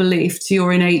confidence, to your belief, to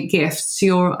your innate gifts, to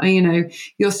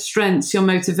your strengths, your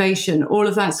motivation, all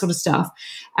of that sort of stuff.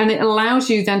 And it allows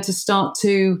you then to start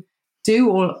to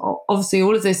do all of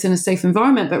this in a safe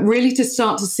environment, but really to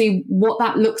start to see what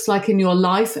that looks like in your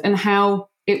life and how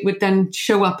it would then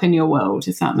show up in your world,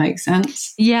 if that makes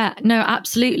sense. Yeah, no,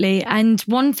 absolutely. And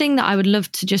one thing that I would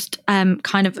love to just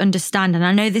kind of understand, and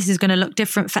I know this is going to look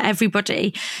different for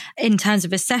everybody in terms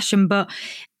of a session, but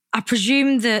I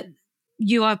presume that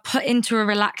you are put into a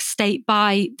relaxed state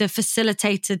by the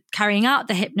facilitator carrying out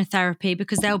the hypnotherapy,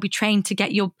 because they'll be trained to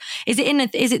get is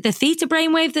it the theta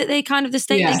brainwave that they kind of the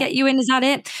state they get you in? Is that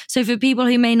it? So for people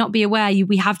who may not be aware,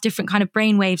 we have different kind of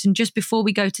brainwaves, and just before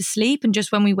we go to sleep and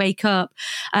just when we wake up,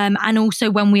 and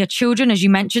also when we are children, as you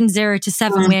mentioned, 0 to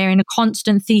 7, we're in a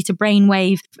constant theta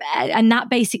brainwave, and that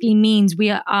basically means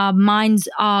our minds,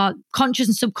 our conscious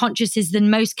and subconscious is the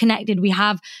most connected we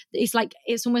have.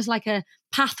 It's almost like a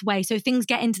pathway, so things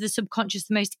get into the subconscious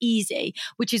the most easy,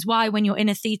 which is why when you're in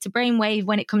a theta brainwave,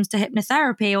 when it comes to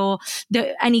hypnotherapy or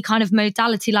any kind of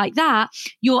modality like that,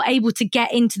 you're able to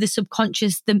get into the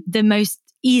subconscious the most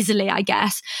easily, I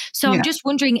guess. So I'm just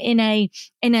wondering, in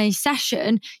a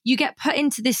session, you get put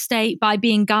into this state by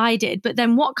being guided, but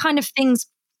then what kind of things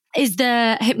is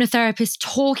the hypnotherapist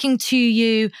talking to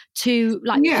you to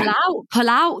pull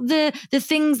out the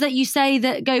things that you say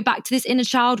that go back to this inner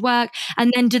child work,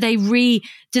 and then do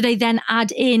they then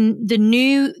add in the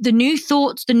new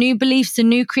thoughts, the new beliefs, the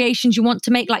new creations you want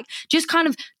to make? Like, just kind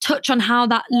of touch on how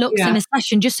that looks in a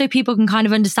session, just so people can kind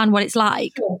of understand what it's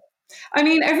like. Sure. I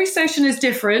mean, every session is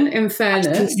different, in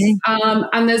fairness,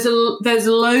 and there's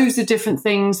loads of different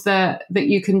things that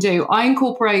you can do. I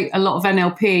incorporate a lot of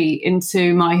NLP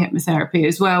into my hypnotherapy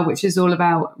as well, which is all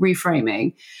about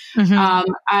reframing.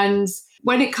 And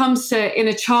when it comes to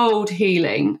inner child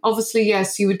healing, obviously,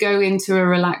 yes, you would go into a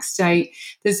relaxed state.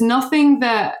 There's nothing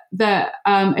that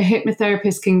a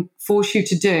hypnotherapist can force you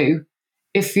to do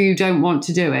if you don't want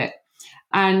to do it.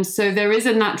 And so there is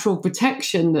a natural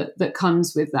protection that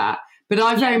comes with that. But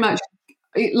I very much,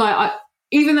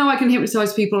 even though I can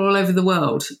hypnotize people all over the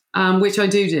world, which I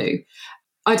do,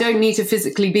 I don't need to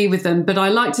physically be with them, but I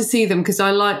like to see them because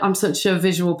I'm such a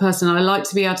visual person. I like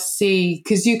to be able to see,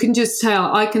 because you can just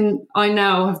tell. I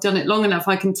now have done it long enough.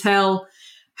 I can tell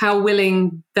how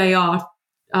willing they are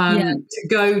to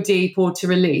go deep or to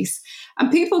release. And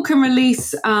people can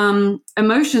release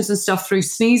emotions and stuff through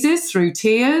sneezes, through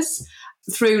tears,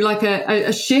 through like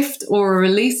a shift or a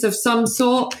release of some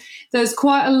sort. There's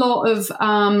quite a lot of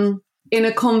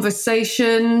inner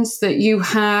conversations that you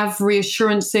have,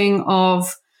 reassurancing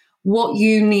of what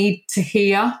you need to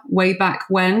hear way back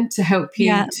when to help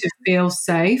you to feel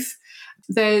safe.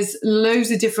 There's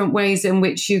loads of different ways in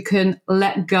which you can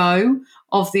let go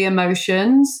of the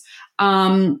emotions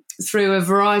through a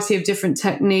variety of different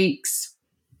techniques.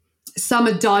 Some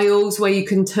are dials where you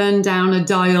can turn down a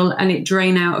dial and it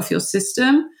drain out of your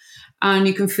system, and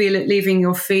you can feel it leaving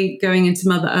your feet, going into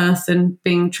Mother Earth and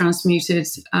being transmuted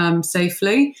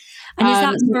safely. And is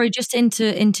that, sorry, just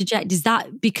to interject, is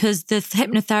that because the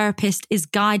hypnotherapist is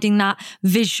guiding that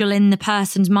visual in the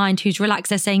person's mind who's relaxed?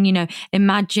 They're saying, you know,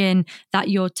 imagine that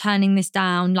you're turning this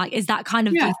down. Like, is that kind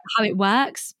of how it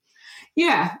works?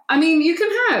 Yeah, I mean, you can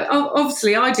have,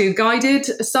 obviously I do guided.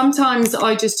 Sometimes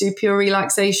I just do pure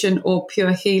relaxation or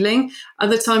pure healing.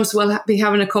 Other times we'll be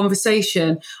having a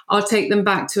conversation. I'll take them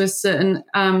back to a certain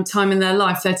time in their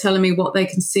life. They're telling me what they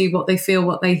can see, what they feel,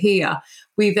 what they hear.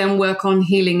 We then work on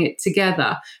healing it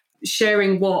together,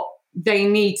 sharing what they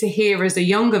need to hear as a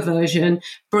younger version,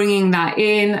 bringing that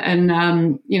in and,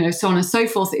 so on and so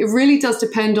forth. It really does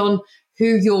depend on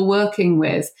who you're working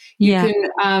with. You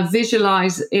can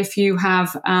visualize if you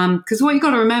have, because what you've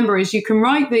got to remember is you can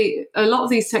write a lot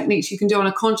of these techniques you can do on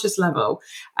a conscious level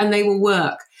and they will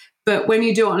work. But when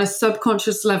you do it on a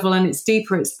subconscious level and it's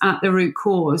deeper, it's at the root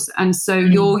cause. And so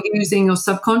you're using your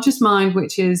subconscious mind,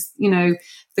 which is,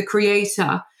 the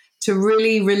creator, to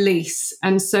really release.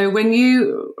 And so when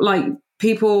you,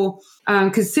 people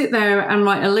can sit there and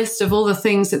write a list of all the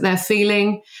things that they're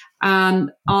feeling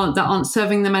that aren't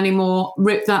serving them anymore,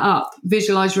 rip that up,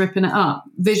 visualize ripping it up,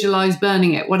 visualize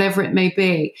burning it, whatever it may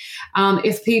be.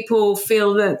 If people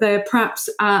feel that they're perhaps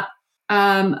at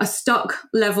a stuck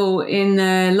level in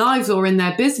their lives or in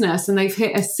their business and they've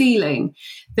hit a ceiling,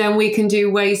 then we can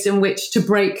do ways in which to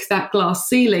break that glass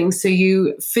ceiling so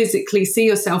you physically see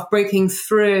yourself breaking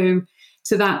through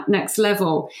to that next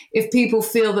level. If people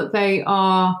feel that they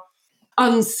are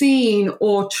unseen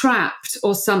or trapped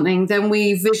or something, then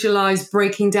we visualize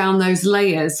breaking down those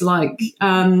layers. Like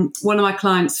one of my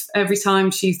clients, every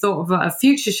time she thought of her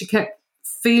future, she kept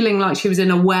feeling like she was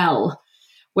in a well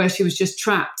where she was just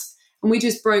trapped. And we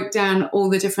just broke down all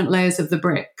the different layers of the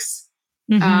bricks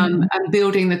and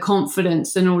building the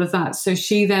confidence and all of that. So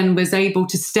she then was able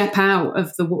to step out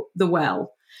of the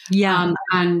well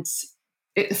and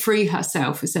free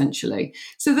herself, essentially.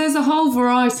 So there's a whole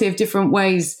variety of different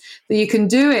ways that you can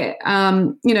do it,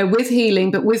 with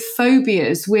healing, but with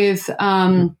phobias, with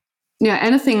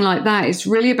anything like that. It's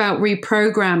really about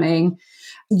reprogramming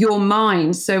your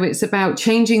mind. So it's about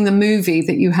changing the movie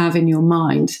that you have in your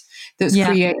mind that's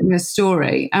creating a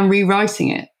story and rewriting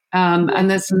it. And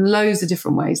there's loads of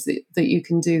different ways that you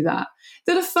can do that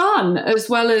are fun, as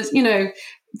well as,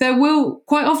 there will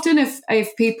quite often,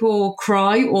 if people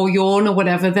cry or yawn or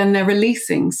whatever, then they're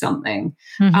releasing something.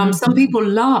 Some people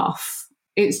laugh.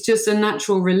 It's just a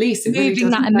natural release. It moving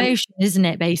that emotion, isn't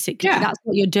it? Basically, that's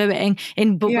what you're doing.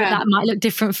 But that might look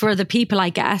different for other people, I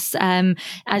guess.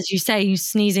 As you say, you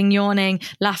sneezing, yawning,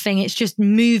 laughing. It's just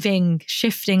moving,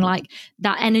 shifting like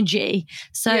that energy.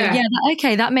 So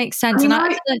that makes sense.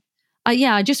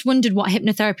 I just wondered what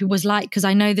hypnotherapy was like, because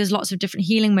I know there's lots of different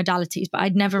healing modalities, but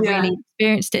I'd never really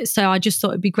experienced it. So I just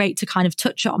thought it'd be great to kind of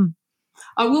touch on.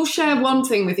 I will share one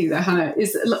thing with you though, Hannah,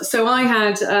 so I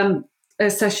had a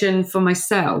session for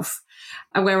myself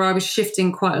where I was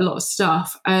shifting quite a lot of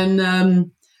stuff.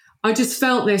 And I just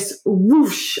felt this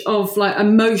whoosh of like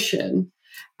emotion.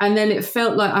 And then it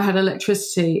felt like I had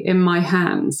electricity in my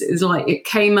hands. It was like it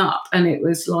came up and it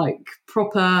was like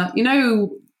proper,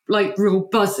 like real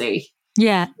buzzy.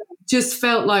 Yeah. Just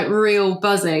felt like real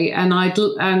buzzy. And I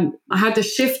had the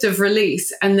shift of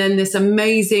release and then this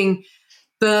amazing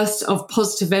burst of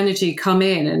positive energy come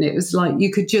in, and it was like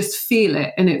you could just feel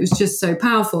it, and it was just so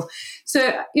powerful.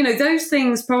 So, those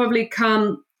things probably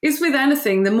come, it's with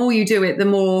anything, the more you do it, the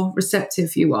more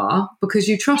receptive you are because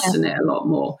you trust in it a lot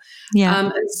more.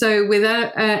 And so with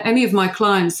any of my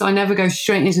clients, I never go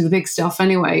straight into the big stuff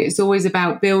anyway. It's always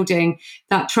about building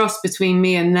that trust between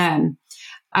me and them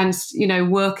and,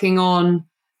 working on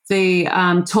the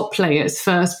top layers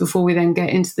first before we then get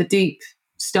into the deep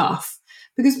stuff.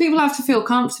 Because people have to feel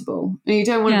comfortable, and you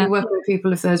don't want to be working with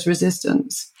people if there's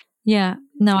resistance. Yeah,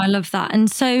 no, I love that.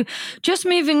 And so just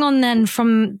moving on then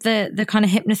from the kind of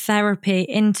hypnotherapy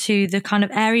into the kind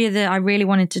of area that I really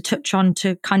wanted to touch on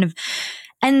to kind of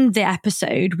end the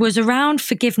episode was around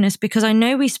forgiveness, because I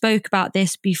know we spoke about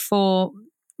this before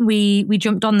we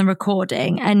jumped on the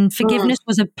recording, and forgiveness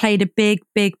played a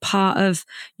big part of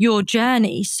your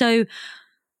journey. So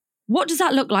what does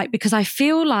that look like? Because I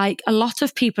feel like a lot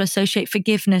of people associate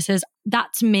forgiveness as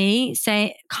that's me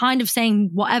saying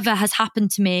whatever has happened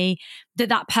to me,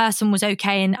 that person was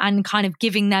okay, and kind of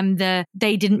giving them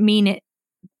they didn't mean it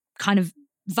kind of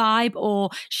vibe, or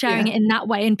sharing it in that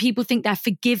way. And people think they're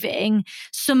forgiving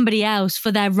somebody else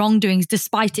for their wrongdoings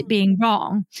despite it being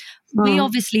wrong. We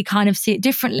obviously kind of see it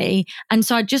differently. And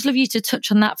so I'd just love you to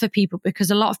touch on that for people, because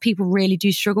a lot of people really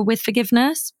do struggle with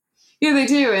forgiveness. Yeah, they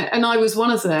do. And I was one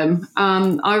of them.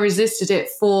 I resisted it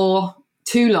for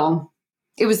too long.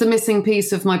 It was the missing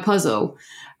piece of my puzzle.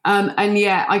 And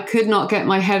yet I could not get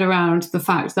my head around the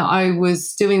fact that I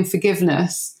was doing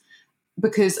forgiveness,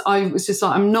 because I was just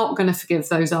like, I'm not going to forgive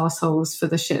those assholes for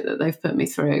the shit that they've put me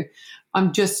through.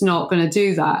 I'm just not going to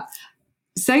do that.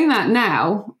 Saying that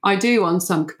now, I do on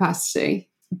some capacity.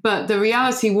 But the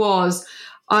reality was,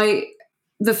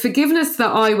 the forgiveness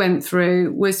that I went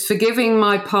through was forgiving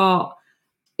my part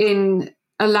in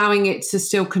allowing it to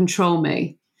still control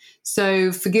me.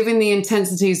 So forgiving the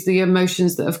intensities, the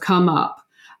emotions that have come up,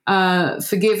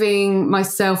 forgiving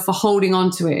myself for holding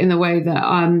on to it in the way that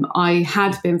I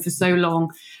had been for so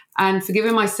long, and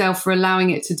forgiving myself for allowing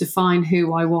it to define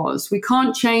who I was. We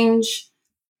can't change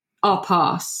our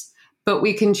past, but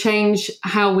we can change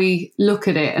how we look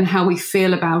at it and how we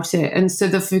feel about it. And so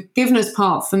the forgiveness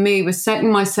part for me was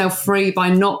setting myself free by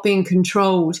not being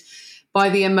controlled by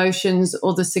the emotions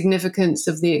or the significance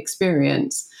of the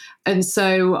experience. And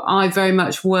so I very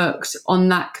much worked on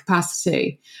that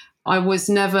capacity. I was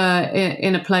never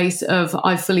in a place of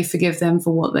I fully forgive them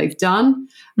for what they've done,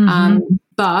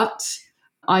 but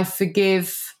I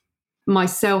forgive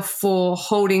myself for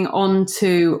holding on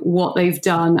to what they've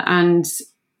done. And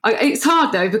it's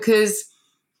hard though, because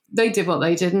they did what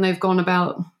they did and they've gone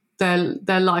about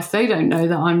their life. They don't know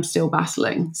that I'm still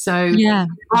battling. So yeah.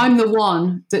 I'm the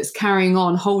one that's carrying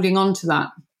on, holding on to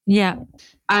that. Yeah.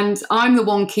 And I'm the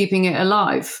one keeping it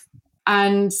alive.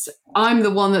 And I'm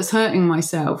the one that's hurting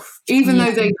myself. Even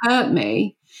though they hurt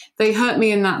me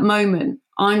in that moment.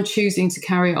 I'm choosing to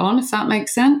carry it on, if that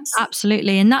makes sense.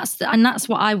 Absolutely. And that's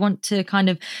what I want to kind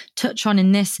of touch on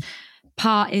in this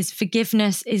part, is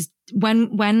forgiveness is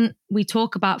when we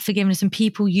talk about forgiveness and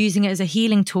people using it as a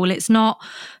healing tool, it's not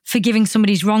forgiving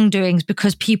somebody's wrongdoings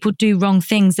because people do wrong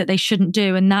things that they shouldn't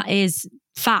do. And that is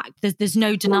fact. There's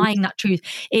no denying that truth.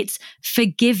 It's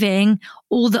forgiving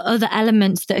all the other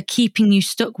elements that are keeping you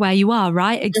stuck where you are,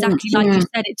 right? Exactly like you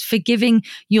said, it's forgiving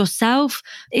yourself.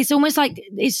 It's almost like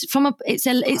it's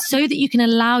so that you can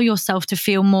allow yourself to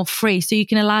feel more free, so you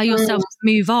can allow yourself to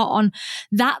move on.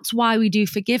 That's why we do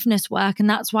forgiveness work, and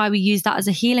that's why we use that as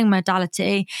a healing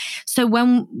modality. So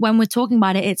when we're talking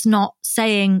about it, it's not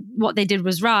saying what they did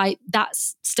was right.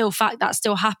 That's still fact. That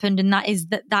still happened, and that is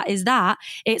that.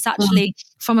 It's actually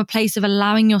from a place of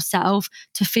allowing yourself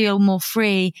to feel more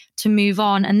free, to move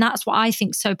on. And that's what I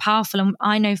think is so powerful. And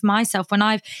I know for myself, when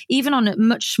I've, even on a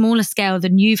much smaller scale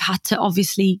than you've had to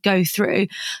obviously go through,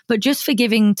 but just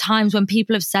forgiving times when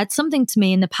people have said something to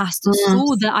me in the past at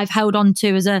school that I've held on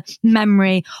to as a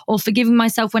memory, or forgiving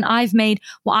myself when I've made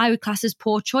what I would class as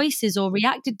poor choices or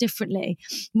reacted differently.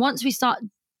 Once we start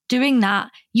doing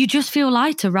that, you just feel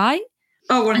lighter, right?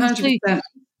 Oh, 100%.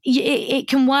 It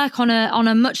can work on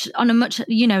a much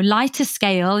lighter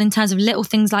scale in terms of little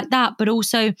things like that, but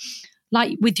also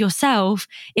like with yourself,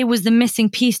 it was the missing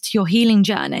piece to your healing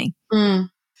journey. Yeah,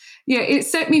 it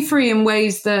set me free in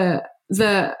ways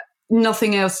that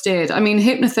nothing else did. I mean,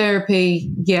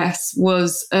 hypnotherapy, yes,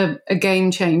 was a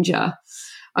game changer.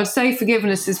 I'd say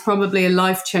forgiveness is probably a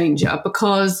life changer,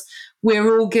 because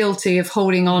we're all guilty of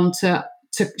holding on to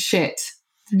shit.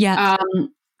 Yeah.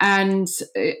 And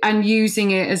using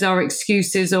it as our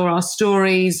excuses or our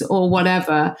stories or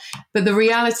whatever. But the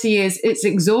reality is it's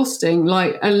exhausting.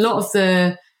 Like a lot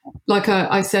of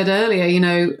I said earlier,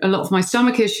 a lot of my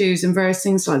stomach issues and various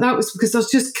things like that was because I was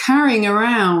just carrying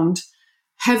around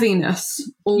heaviness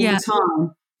all the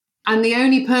time. And the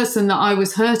only person that I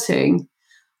was hurting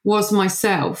was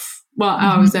myself. Well,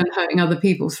 I was then hurting other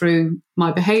people through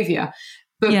my behavior.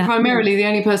 But primarily the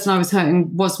only person I was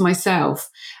hurting was myself.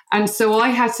 And so I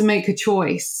had to make a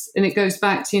choice. And it goes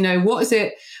back to, what is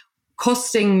it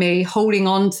costing me holding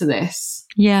on to this?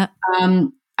 Yeah.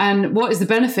 And what is the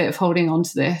benefit of holding on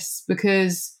to this?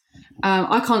 Because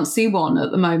I can't see one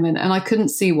at the moment, and I couldn't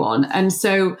see one. And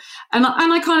so, and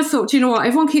I kind of thought, you know what,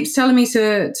 everyone keeps telling me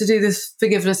to do this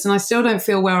forgiveness and I still don't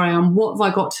feel where I am. What have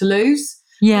I got to lose?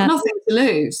 Yeah. Nothing to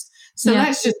lose. So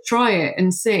let's just try it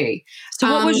and see.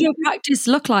 So what was your practice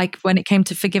look like when it came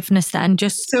to forgiveness then?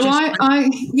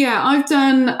 I've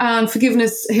done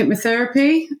forgiveness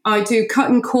hypnotherapy. I do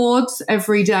cutting cords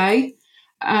every day,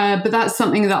 but that's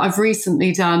something that I've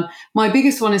recently done. My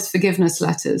biggest one is forgiveness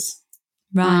letters.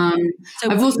 Right.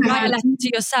 So I've also write a letter to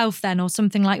yourself then, or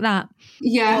something like that?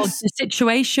 Yes. Or the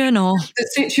situation, or? The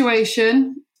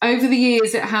situation. Over the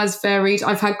years, it has varied.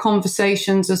 I've had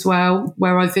conversations as well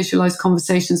where I visualize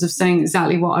conversations of saying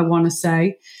exactly what I want to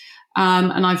say.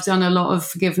 And I've done a lot of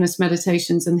forgiveness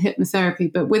meditations and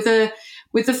hypnotherapy. But with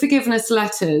the forgiveness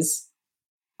letters,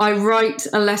 I write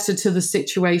a letter to the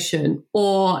situation,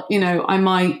 or, I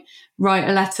might write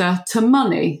a letter to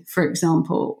money, for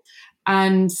example,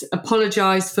 and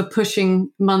apologize for pushing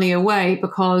money away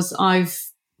because I've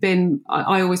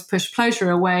I always push pleasure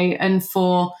away, and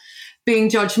for being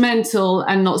judgmental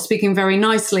and not speaking very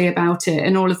nicely about it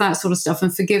and all of that sort of stuff,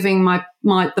 and forgiving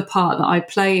the part that I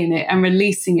play in it and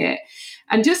releasing it.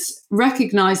 And just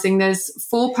recognizing there's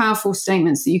 4 powerful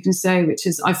statements that you can say, which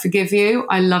is, I forgive you,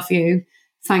 I love you,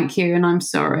 thank you, and I'm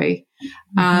sorry.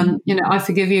 I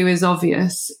forgive you is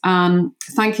obvious.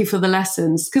 Thank you for the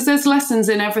lessons, because there's lessons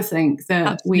in everything that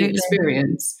Absolutely. we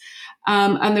experience.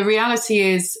 And the reality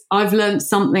is I've learned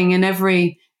something in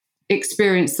every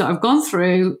experience that I've gone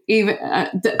through, even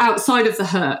outside of the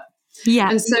hurt. Yeah.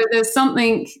 And so there's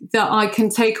something that I can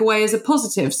take away as a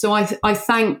positive. So I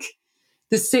thank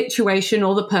the situation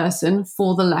or the person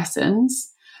for the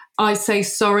lessons. I say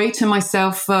sorry to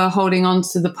myself for holding on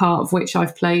to the part of which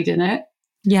I've played in it.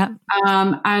 Yeah.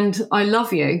 And I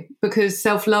love you, because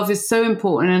self-love is so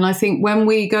important. And I think when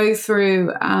we go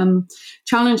through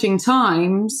challenging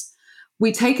times,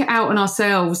 we take it out on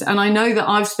ourselves. And I know that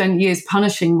I've spent years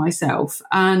punishing myself,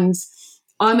 and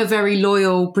I'm a very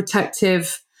loyal,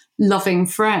 protective, loving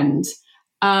friend.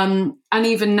 And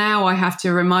even now I have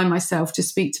to remind myself to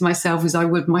speak to myself as I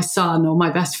would my son or my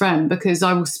best friend, because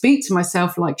I will speak to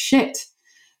myself like shit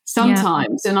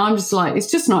sometimes. Yeah. And I'm just like,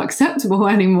 it's just not acceptable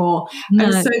anymore. No.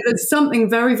 And so there's something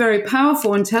very, very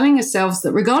powerful in telling ourselves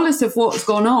that regardless of what's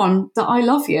gone on, that I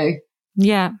love you.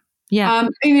 Yeah. Yeah.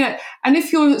 And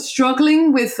if you're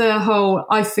struggling with the whole,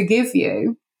 I forgive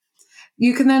you,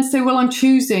 you can then say, well, I'm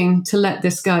choosing to let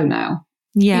this go now.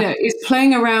 Yeah. It's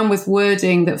playing around with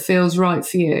wording that feels right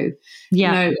for you.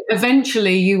 Yeah.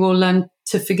 Eventually you will learn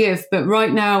to forgive. But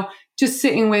right now, just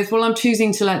sitting with, well, I'm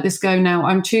choosing to let this go now.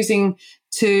 I'm choosing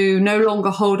to no longer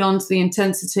hold on to the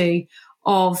intensity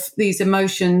of these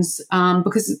emotions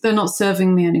because they're not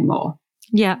serving me anymore.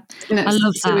 Yeah. I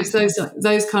love that. So it's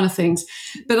those kind of things.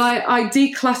 But I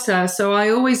declutter. So I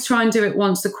always try and do it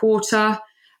once a quarter.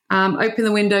 Open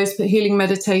the windows, put healing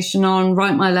meditation on,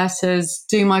 write my letters,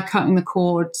 do my cutting the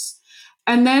cords.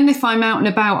 And then if I'm out and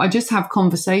about, I just have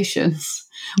conversations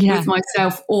with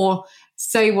myself, or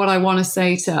say what I want to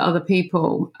say to other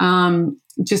people,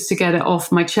 just to get it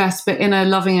off my chest, but in a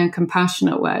loving and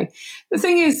compassionate way. The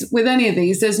thing is, with any of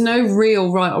these, there's no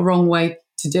real right or wrong way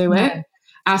to do it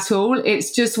at all.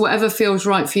 It's just whatever feels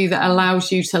right for you that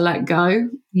allows you to let go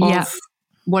of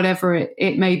whatever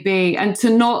it may be, and to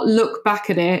not look back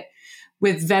at it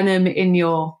with venom in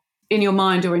your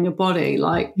mind or in your body.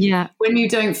 Like when you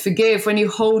don't forgive, when you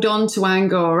hold on to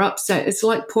anger or upset, it's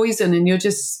like poison, and you're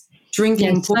just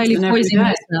drinking poison every day.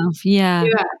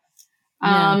 Yourself.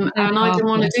 And I didn't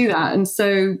want to do that. And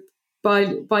so by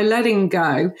letting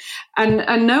go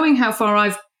and knowing how far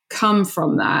I've come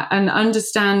from that, and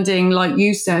understanding, like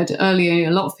you said earlier,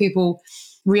 a lot of people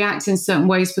react in certain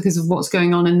ways because of what's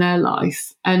going on in their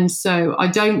life. And so I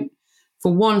don't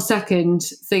for 1 second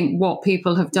think what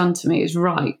people have done to me is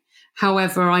right.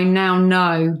 However, I now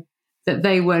know that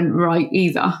they weren't right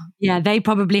either. Yeah, they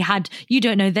probably had, you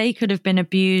don't know, they could have been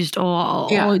abused or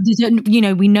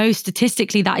we know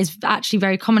statistically that is actually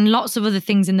very common. Lots of other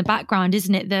things in the background,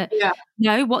 isn't it? That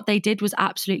what they did was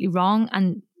absolutely wrong,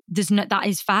 and that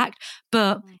is fact,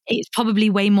 but it's probably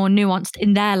way more nuanced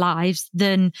in their lives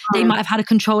than they might have had a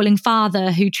controlling father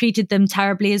who treated them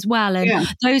terribly as well, and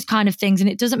those kind of things. And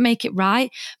it doesn't make it right,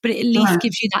 but it at least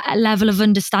gives you that level of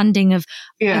understanding of,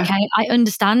 okay, I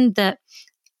understand that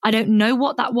I don't know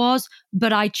what that was,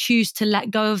 but I choose to let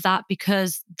go of that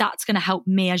because that's going to help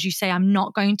me. As you say, I'm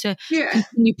not going to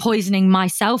continue poisoning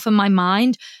myself and my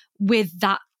mind with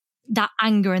that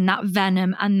anger and that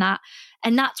venom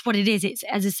and that's what it is. It's,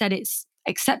 as I said, it's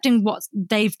accepting what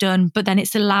they've done, but then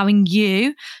it's allowing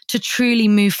you to truly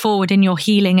move forward in your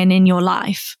healing and in your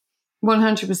life.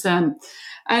 100%.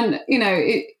 And,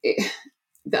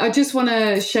 I just want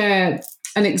to share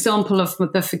an example of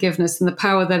the forgiveness and the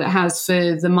power that it has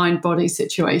for the mind-body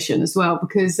situation as well,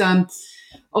 because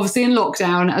obviously in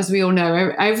lockdown, as we all know,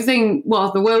 everything,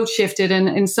 the world shifted, and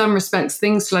in some respects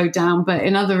things slowed down, but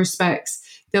in other respects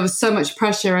there was so much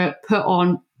pressure put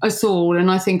on us all,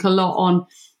 and I think a lot on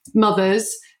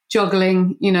mothers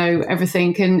juggling,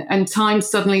 everything, and time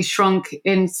suddenly shrunk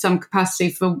in some capacity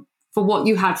for what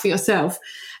you had for yourself.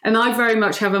 And I very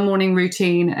much have a morning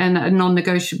routine and a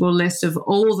non-negotiable list of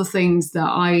all the things that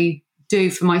I do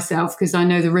for myself, because I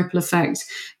know the ripple effect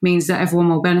means that everyone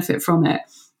will benefit from it.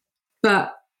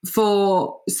 But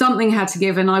something had to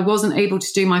give, and I wasn't able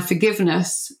to do my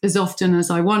forgiveness as often as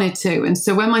I wanted to. And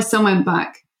so when my son went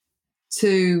back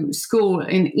to school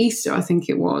in Easter, I think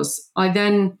it was, I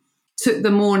then took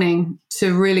the morning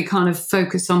to really kind of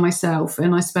focus on myself.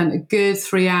 And I spent a good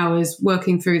 3 hours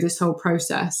working through this whole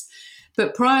process.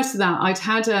 But prior to that, I'd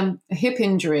had a hip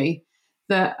injury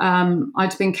that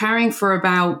I'd been carrying for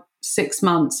about 6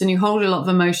 months, and you hold a lot of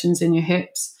emotions in your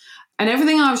hips. And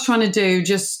everything I was trying to do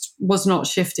just was not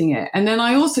shifting it. And then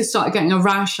I also started getting a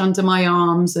rash under my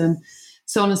arms and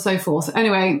so on and so forth.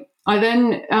 Anyway, I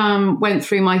then went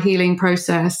through my healing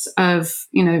process of,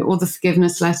 all the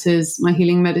forgiveness letters, my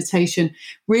healing meditation,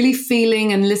 really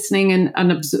feeling and listening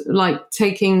and like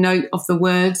taking note of the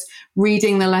words,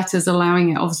 reading the letters, allowing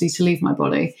it obviously to leave my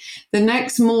body. The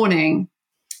next morning,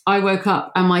 I woke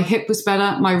up and my hip was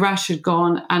better, my rash had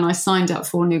gone, and I signed up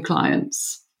 4 new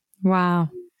clients. Wow.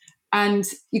 And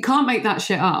you can't make that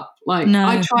shit up. Like, No.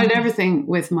 I tried everything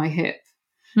with my hip.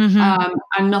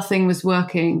 And nothing was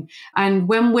working. And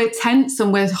when we're tense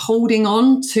and we're holding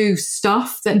on to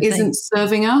stuff that isn't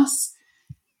serving us,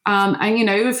 and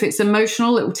if it's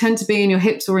emotional, it will tend to be in your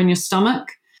hips or in your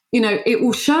stomach. It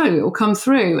will show, it will come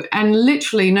through. And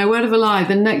literally, no word of a lie,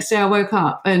 the next day I woke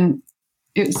up and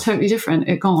it was totally different.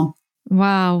 It gone.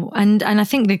 Wow. And I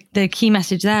think the key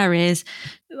message there is,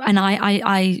 and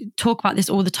I talk about this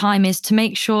all the time, is to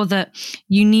make sure that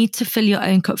you need to fill your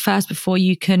own cup first before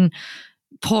you can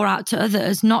pour out to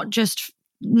others, not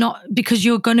because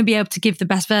you're going to be able to give the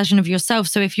best version of yourself.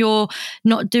 So if you're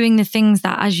not doing the things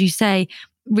that, as you say,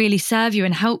 really serve you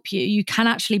and help you, you can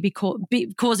actually be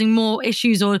causing more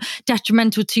issues or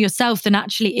detrimental to yourself than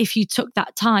actually if you took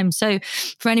that time. So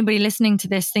for anybody listening to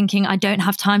this thinking, I don't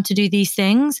have time to do these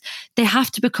things, they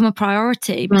have to become a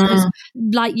priority, because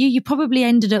like you probably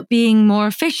ended up being more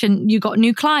efficient. You got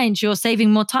new clients, you're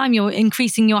saving more time, you're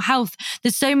increasing your health.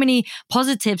 There's so many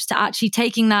positives to actually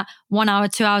taking that 1 hour,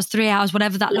 2 hours, 3 hours,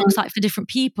 whatever that looks like for different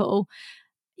people.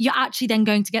 You're actually then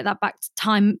going to get that back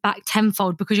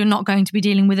tenfold, because you're not going to be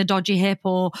dealing with a dodgy hip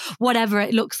or whatever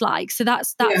it looks like. So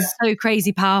that's so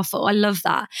crazy powerful. I love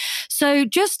that. So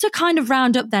just to kind of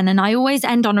round up then, and I always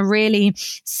end on a really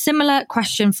similar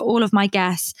question for all of my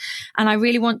guests, and I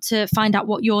really want to find out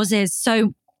what yours is.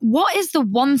 So what is the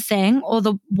one thing, or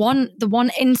the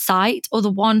one insight, or the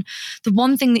one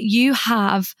thing that you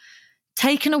have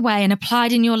taken away and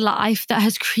applied in your life that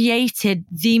has created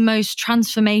the most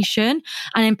transformation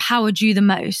and empowered you the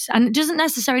most? And it doesn't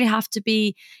necessarily have to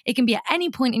be, it can be at any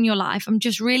point in your life. I'm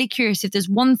just really curious if there's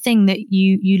one thing that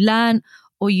you learn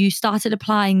or you started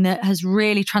applying that has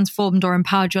really transformed or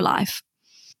empowered your life.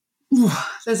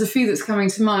 There's a few that's coming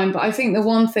to mind, but I think the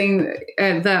one thing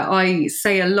that I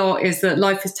say a lot is that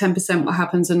life is 10% what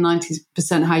happens and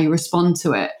 90% how you respond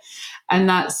to it. And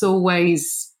that's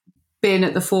always been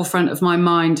at the forefront of my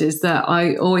mind, is that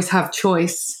I always have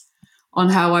choice on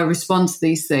how I respond to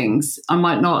these things. I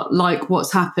might not like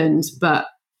what's happened, but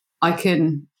I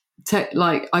can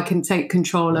take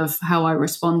control of how I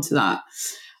respond to that.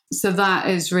 So that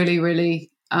has really, really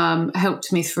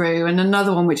helped me through. And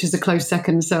another one, which is a close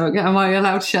second. So am I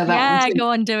allowed to share that one? Yeah, go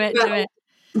on, do it.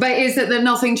 But is that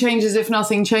nothing changes if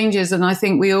nothing changes? And I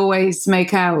think we always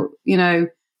make out,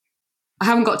 I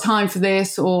haven't got time for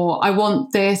this, or I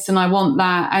want this and I want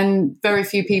that. And very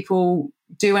few people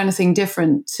do anything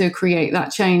different to create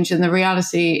that change. And the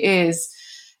reality is,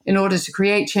 in order to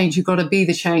create change, you've got to be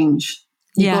the change.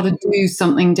 You've got to do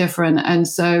something different. And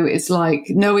so it's like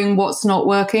knowing what's not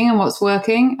working and what's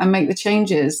working, and make the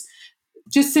changes.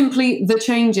 Just simply the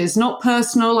changes, not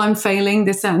personal, I'm failing,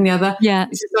 this, that, and the other. Yeah.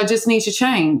 It's just, I just need to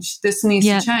change. This needs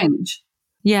to change.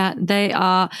 Yeah, they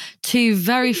are two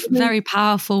very, very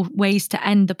powerful ways to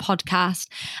end the podcast.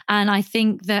 And I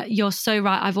think that you're so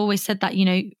right. I've always said that,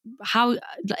 how,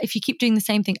 if you keep doing the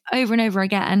same thing over and over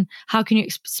again, how can you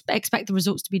expect the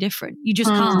results to be different? You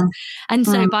just can't. And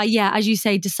so by, as you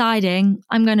say, deciding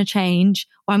I'm going to change,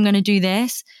 or I'm going to do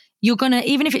this, you're going to,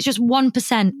 even if it's just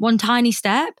 1%, one tiny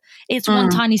step, it's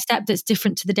one tiny step that's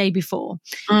different to the day before.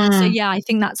 So I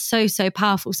think that's so, so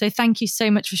powerful. So thank you so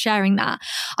much for sharing that.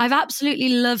 I've absolutely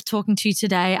loved talking to you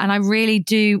today. And I really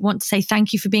do want to say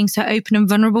thank you for being so open and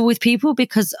vulnerable with people,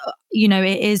 because,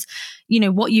 it is,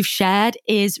 what you've shared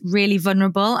is really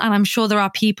vulnerable. And I'm sure there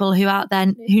are people who out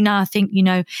there who now think,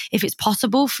 if it's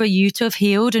possible for you to have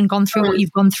healed and gone through what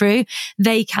you've gone through,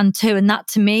 they can too. And that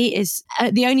to me is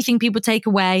the only thing people take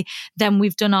away. Then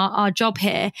we've done our job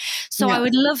here. So I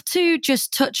would love to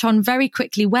just touch on very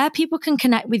quickly where people can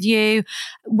connect with you,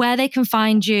 where they can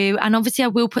find you. And obviously I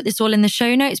will put this all in the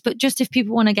show notes, but just if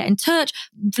people want to get in touch,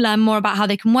 learn more about how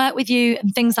they can work with you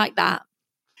and things like that.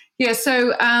 Yeah,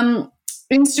 so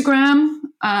Instagram,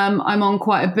 I'm on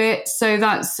quite a bit. So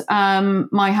that's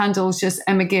my handle is just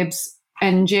Emma Gibbs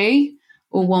NG,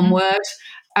 or one word.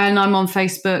 And I'm on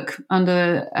Facebook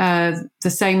under the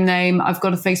same name. I've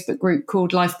got a Facebook group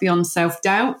called Life Beyond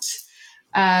Self-Doubt.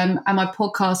 And my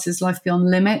podcast is Life Beyond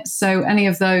Limits. So any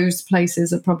of those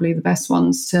places are probably the best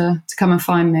ones to come and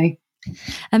find me.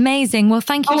 Amazing. Well,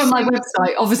 thank you. And my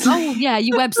website, obviously. Oh, yeah,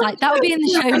 your website. That will be in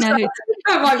the show notes.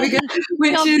 That might be good.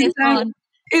 Which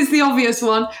is the obvious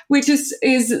one, which is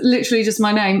literally just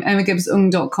my name,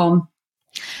 emmagibbsung.com.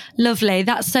 Lovely.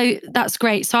 That's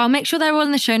great. So I'll make sure they're all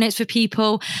in the show notes for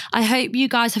people. I hope you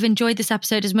guys have enjoyed this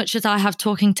episode as much as I have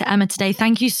talking to Emma today.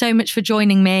 Thank you so much for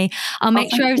joining me. I'll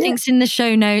make sure everything's in the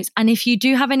show notes. And if you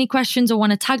do have any questions or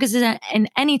want to tag us in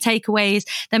any takeaways,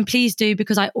 then please do,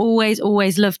 because I always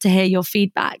love to hear your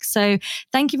feedback. So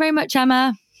thank you very much,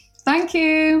 Emma. Thank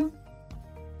you.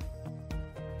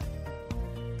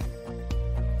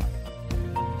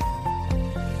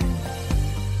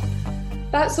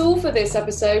 That's all for this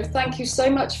episode. Thank you so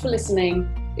much for listening.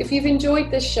 If you've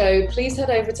enjoyed this show, please head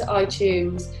over to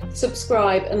iTunes,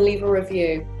 subscribe and leave a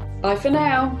review. Bye for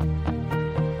now.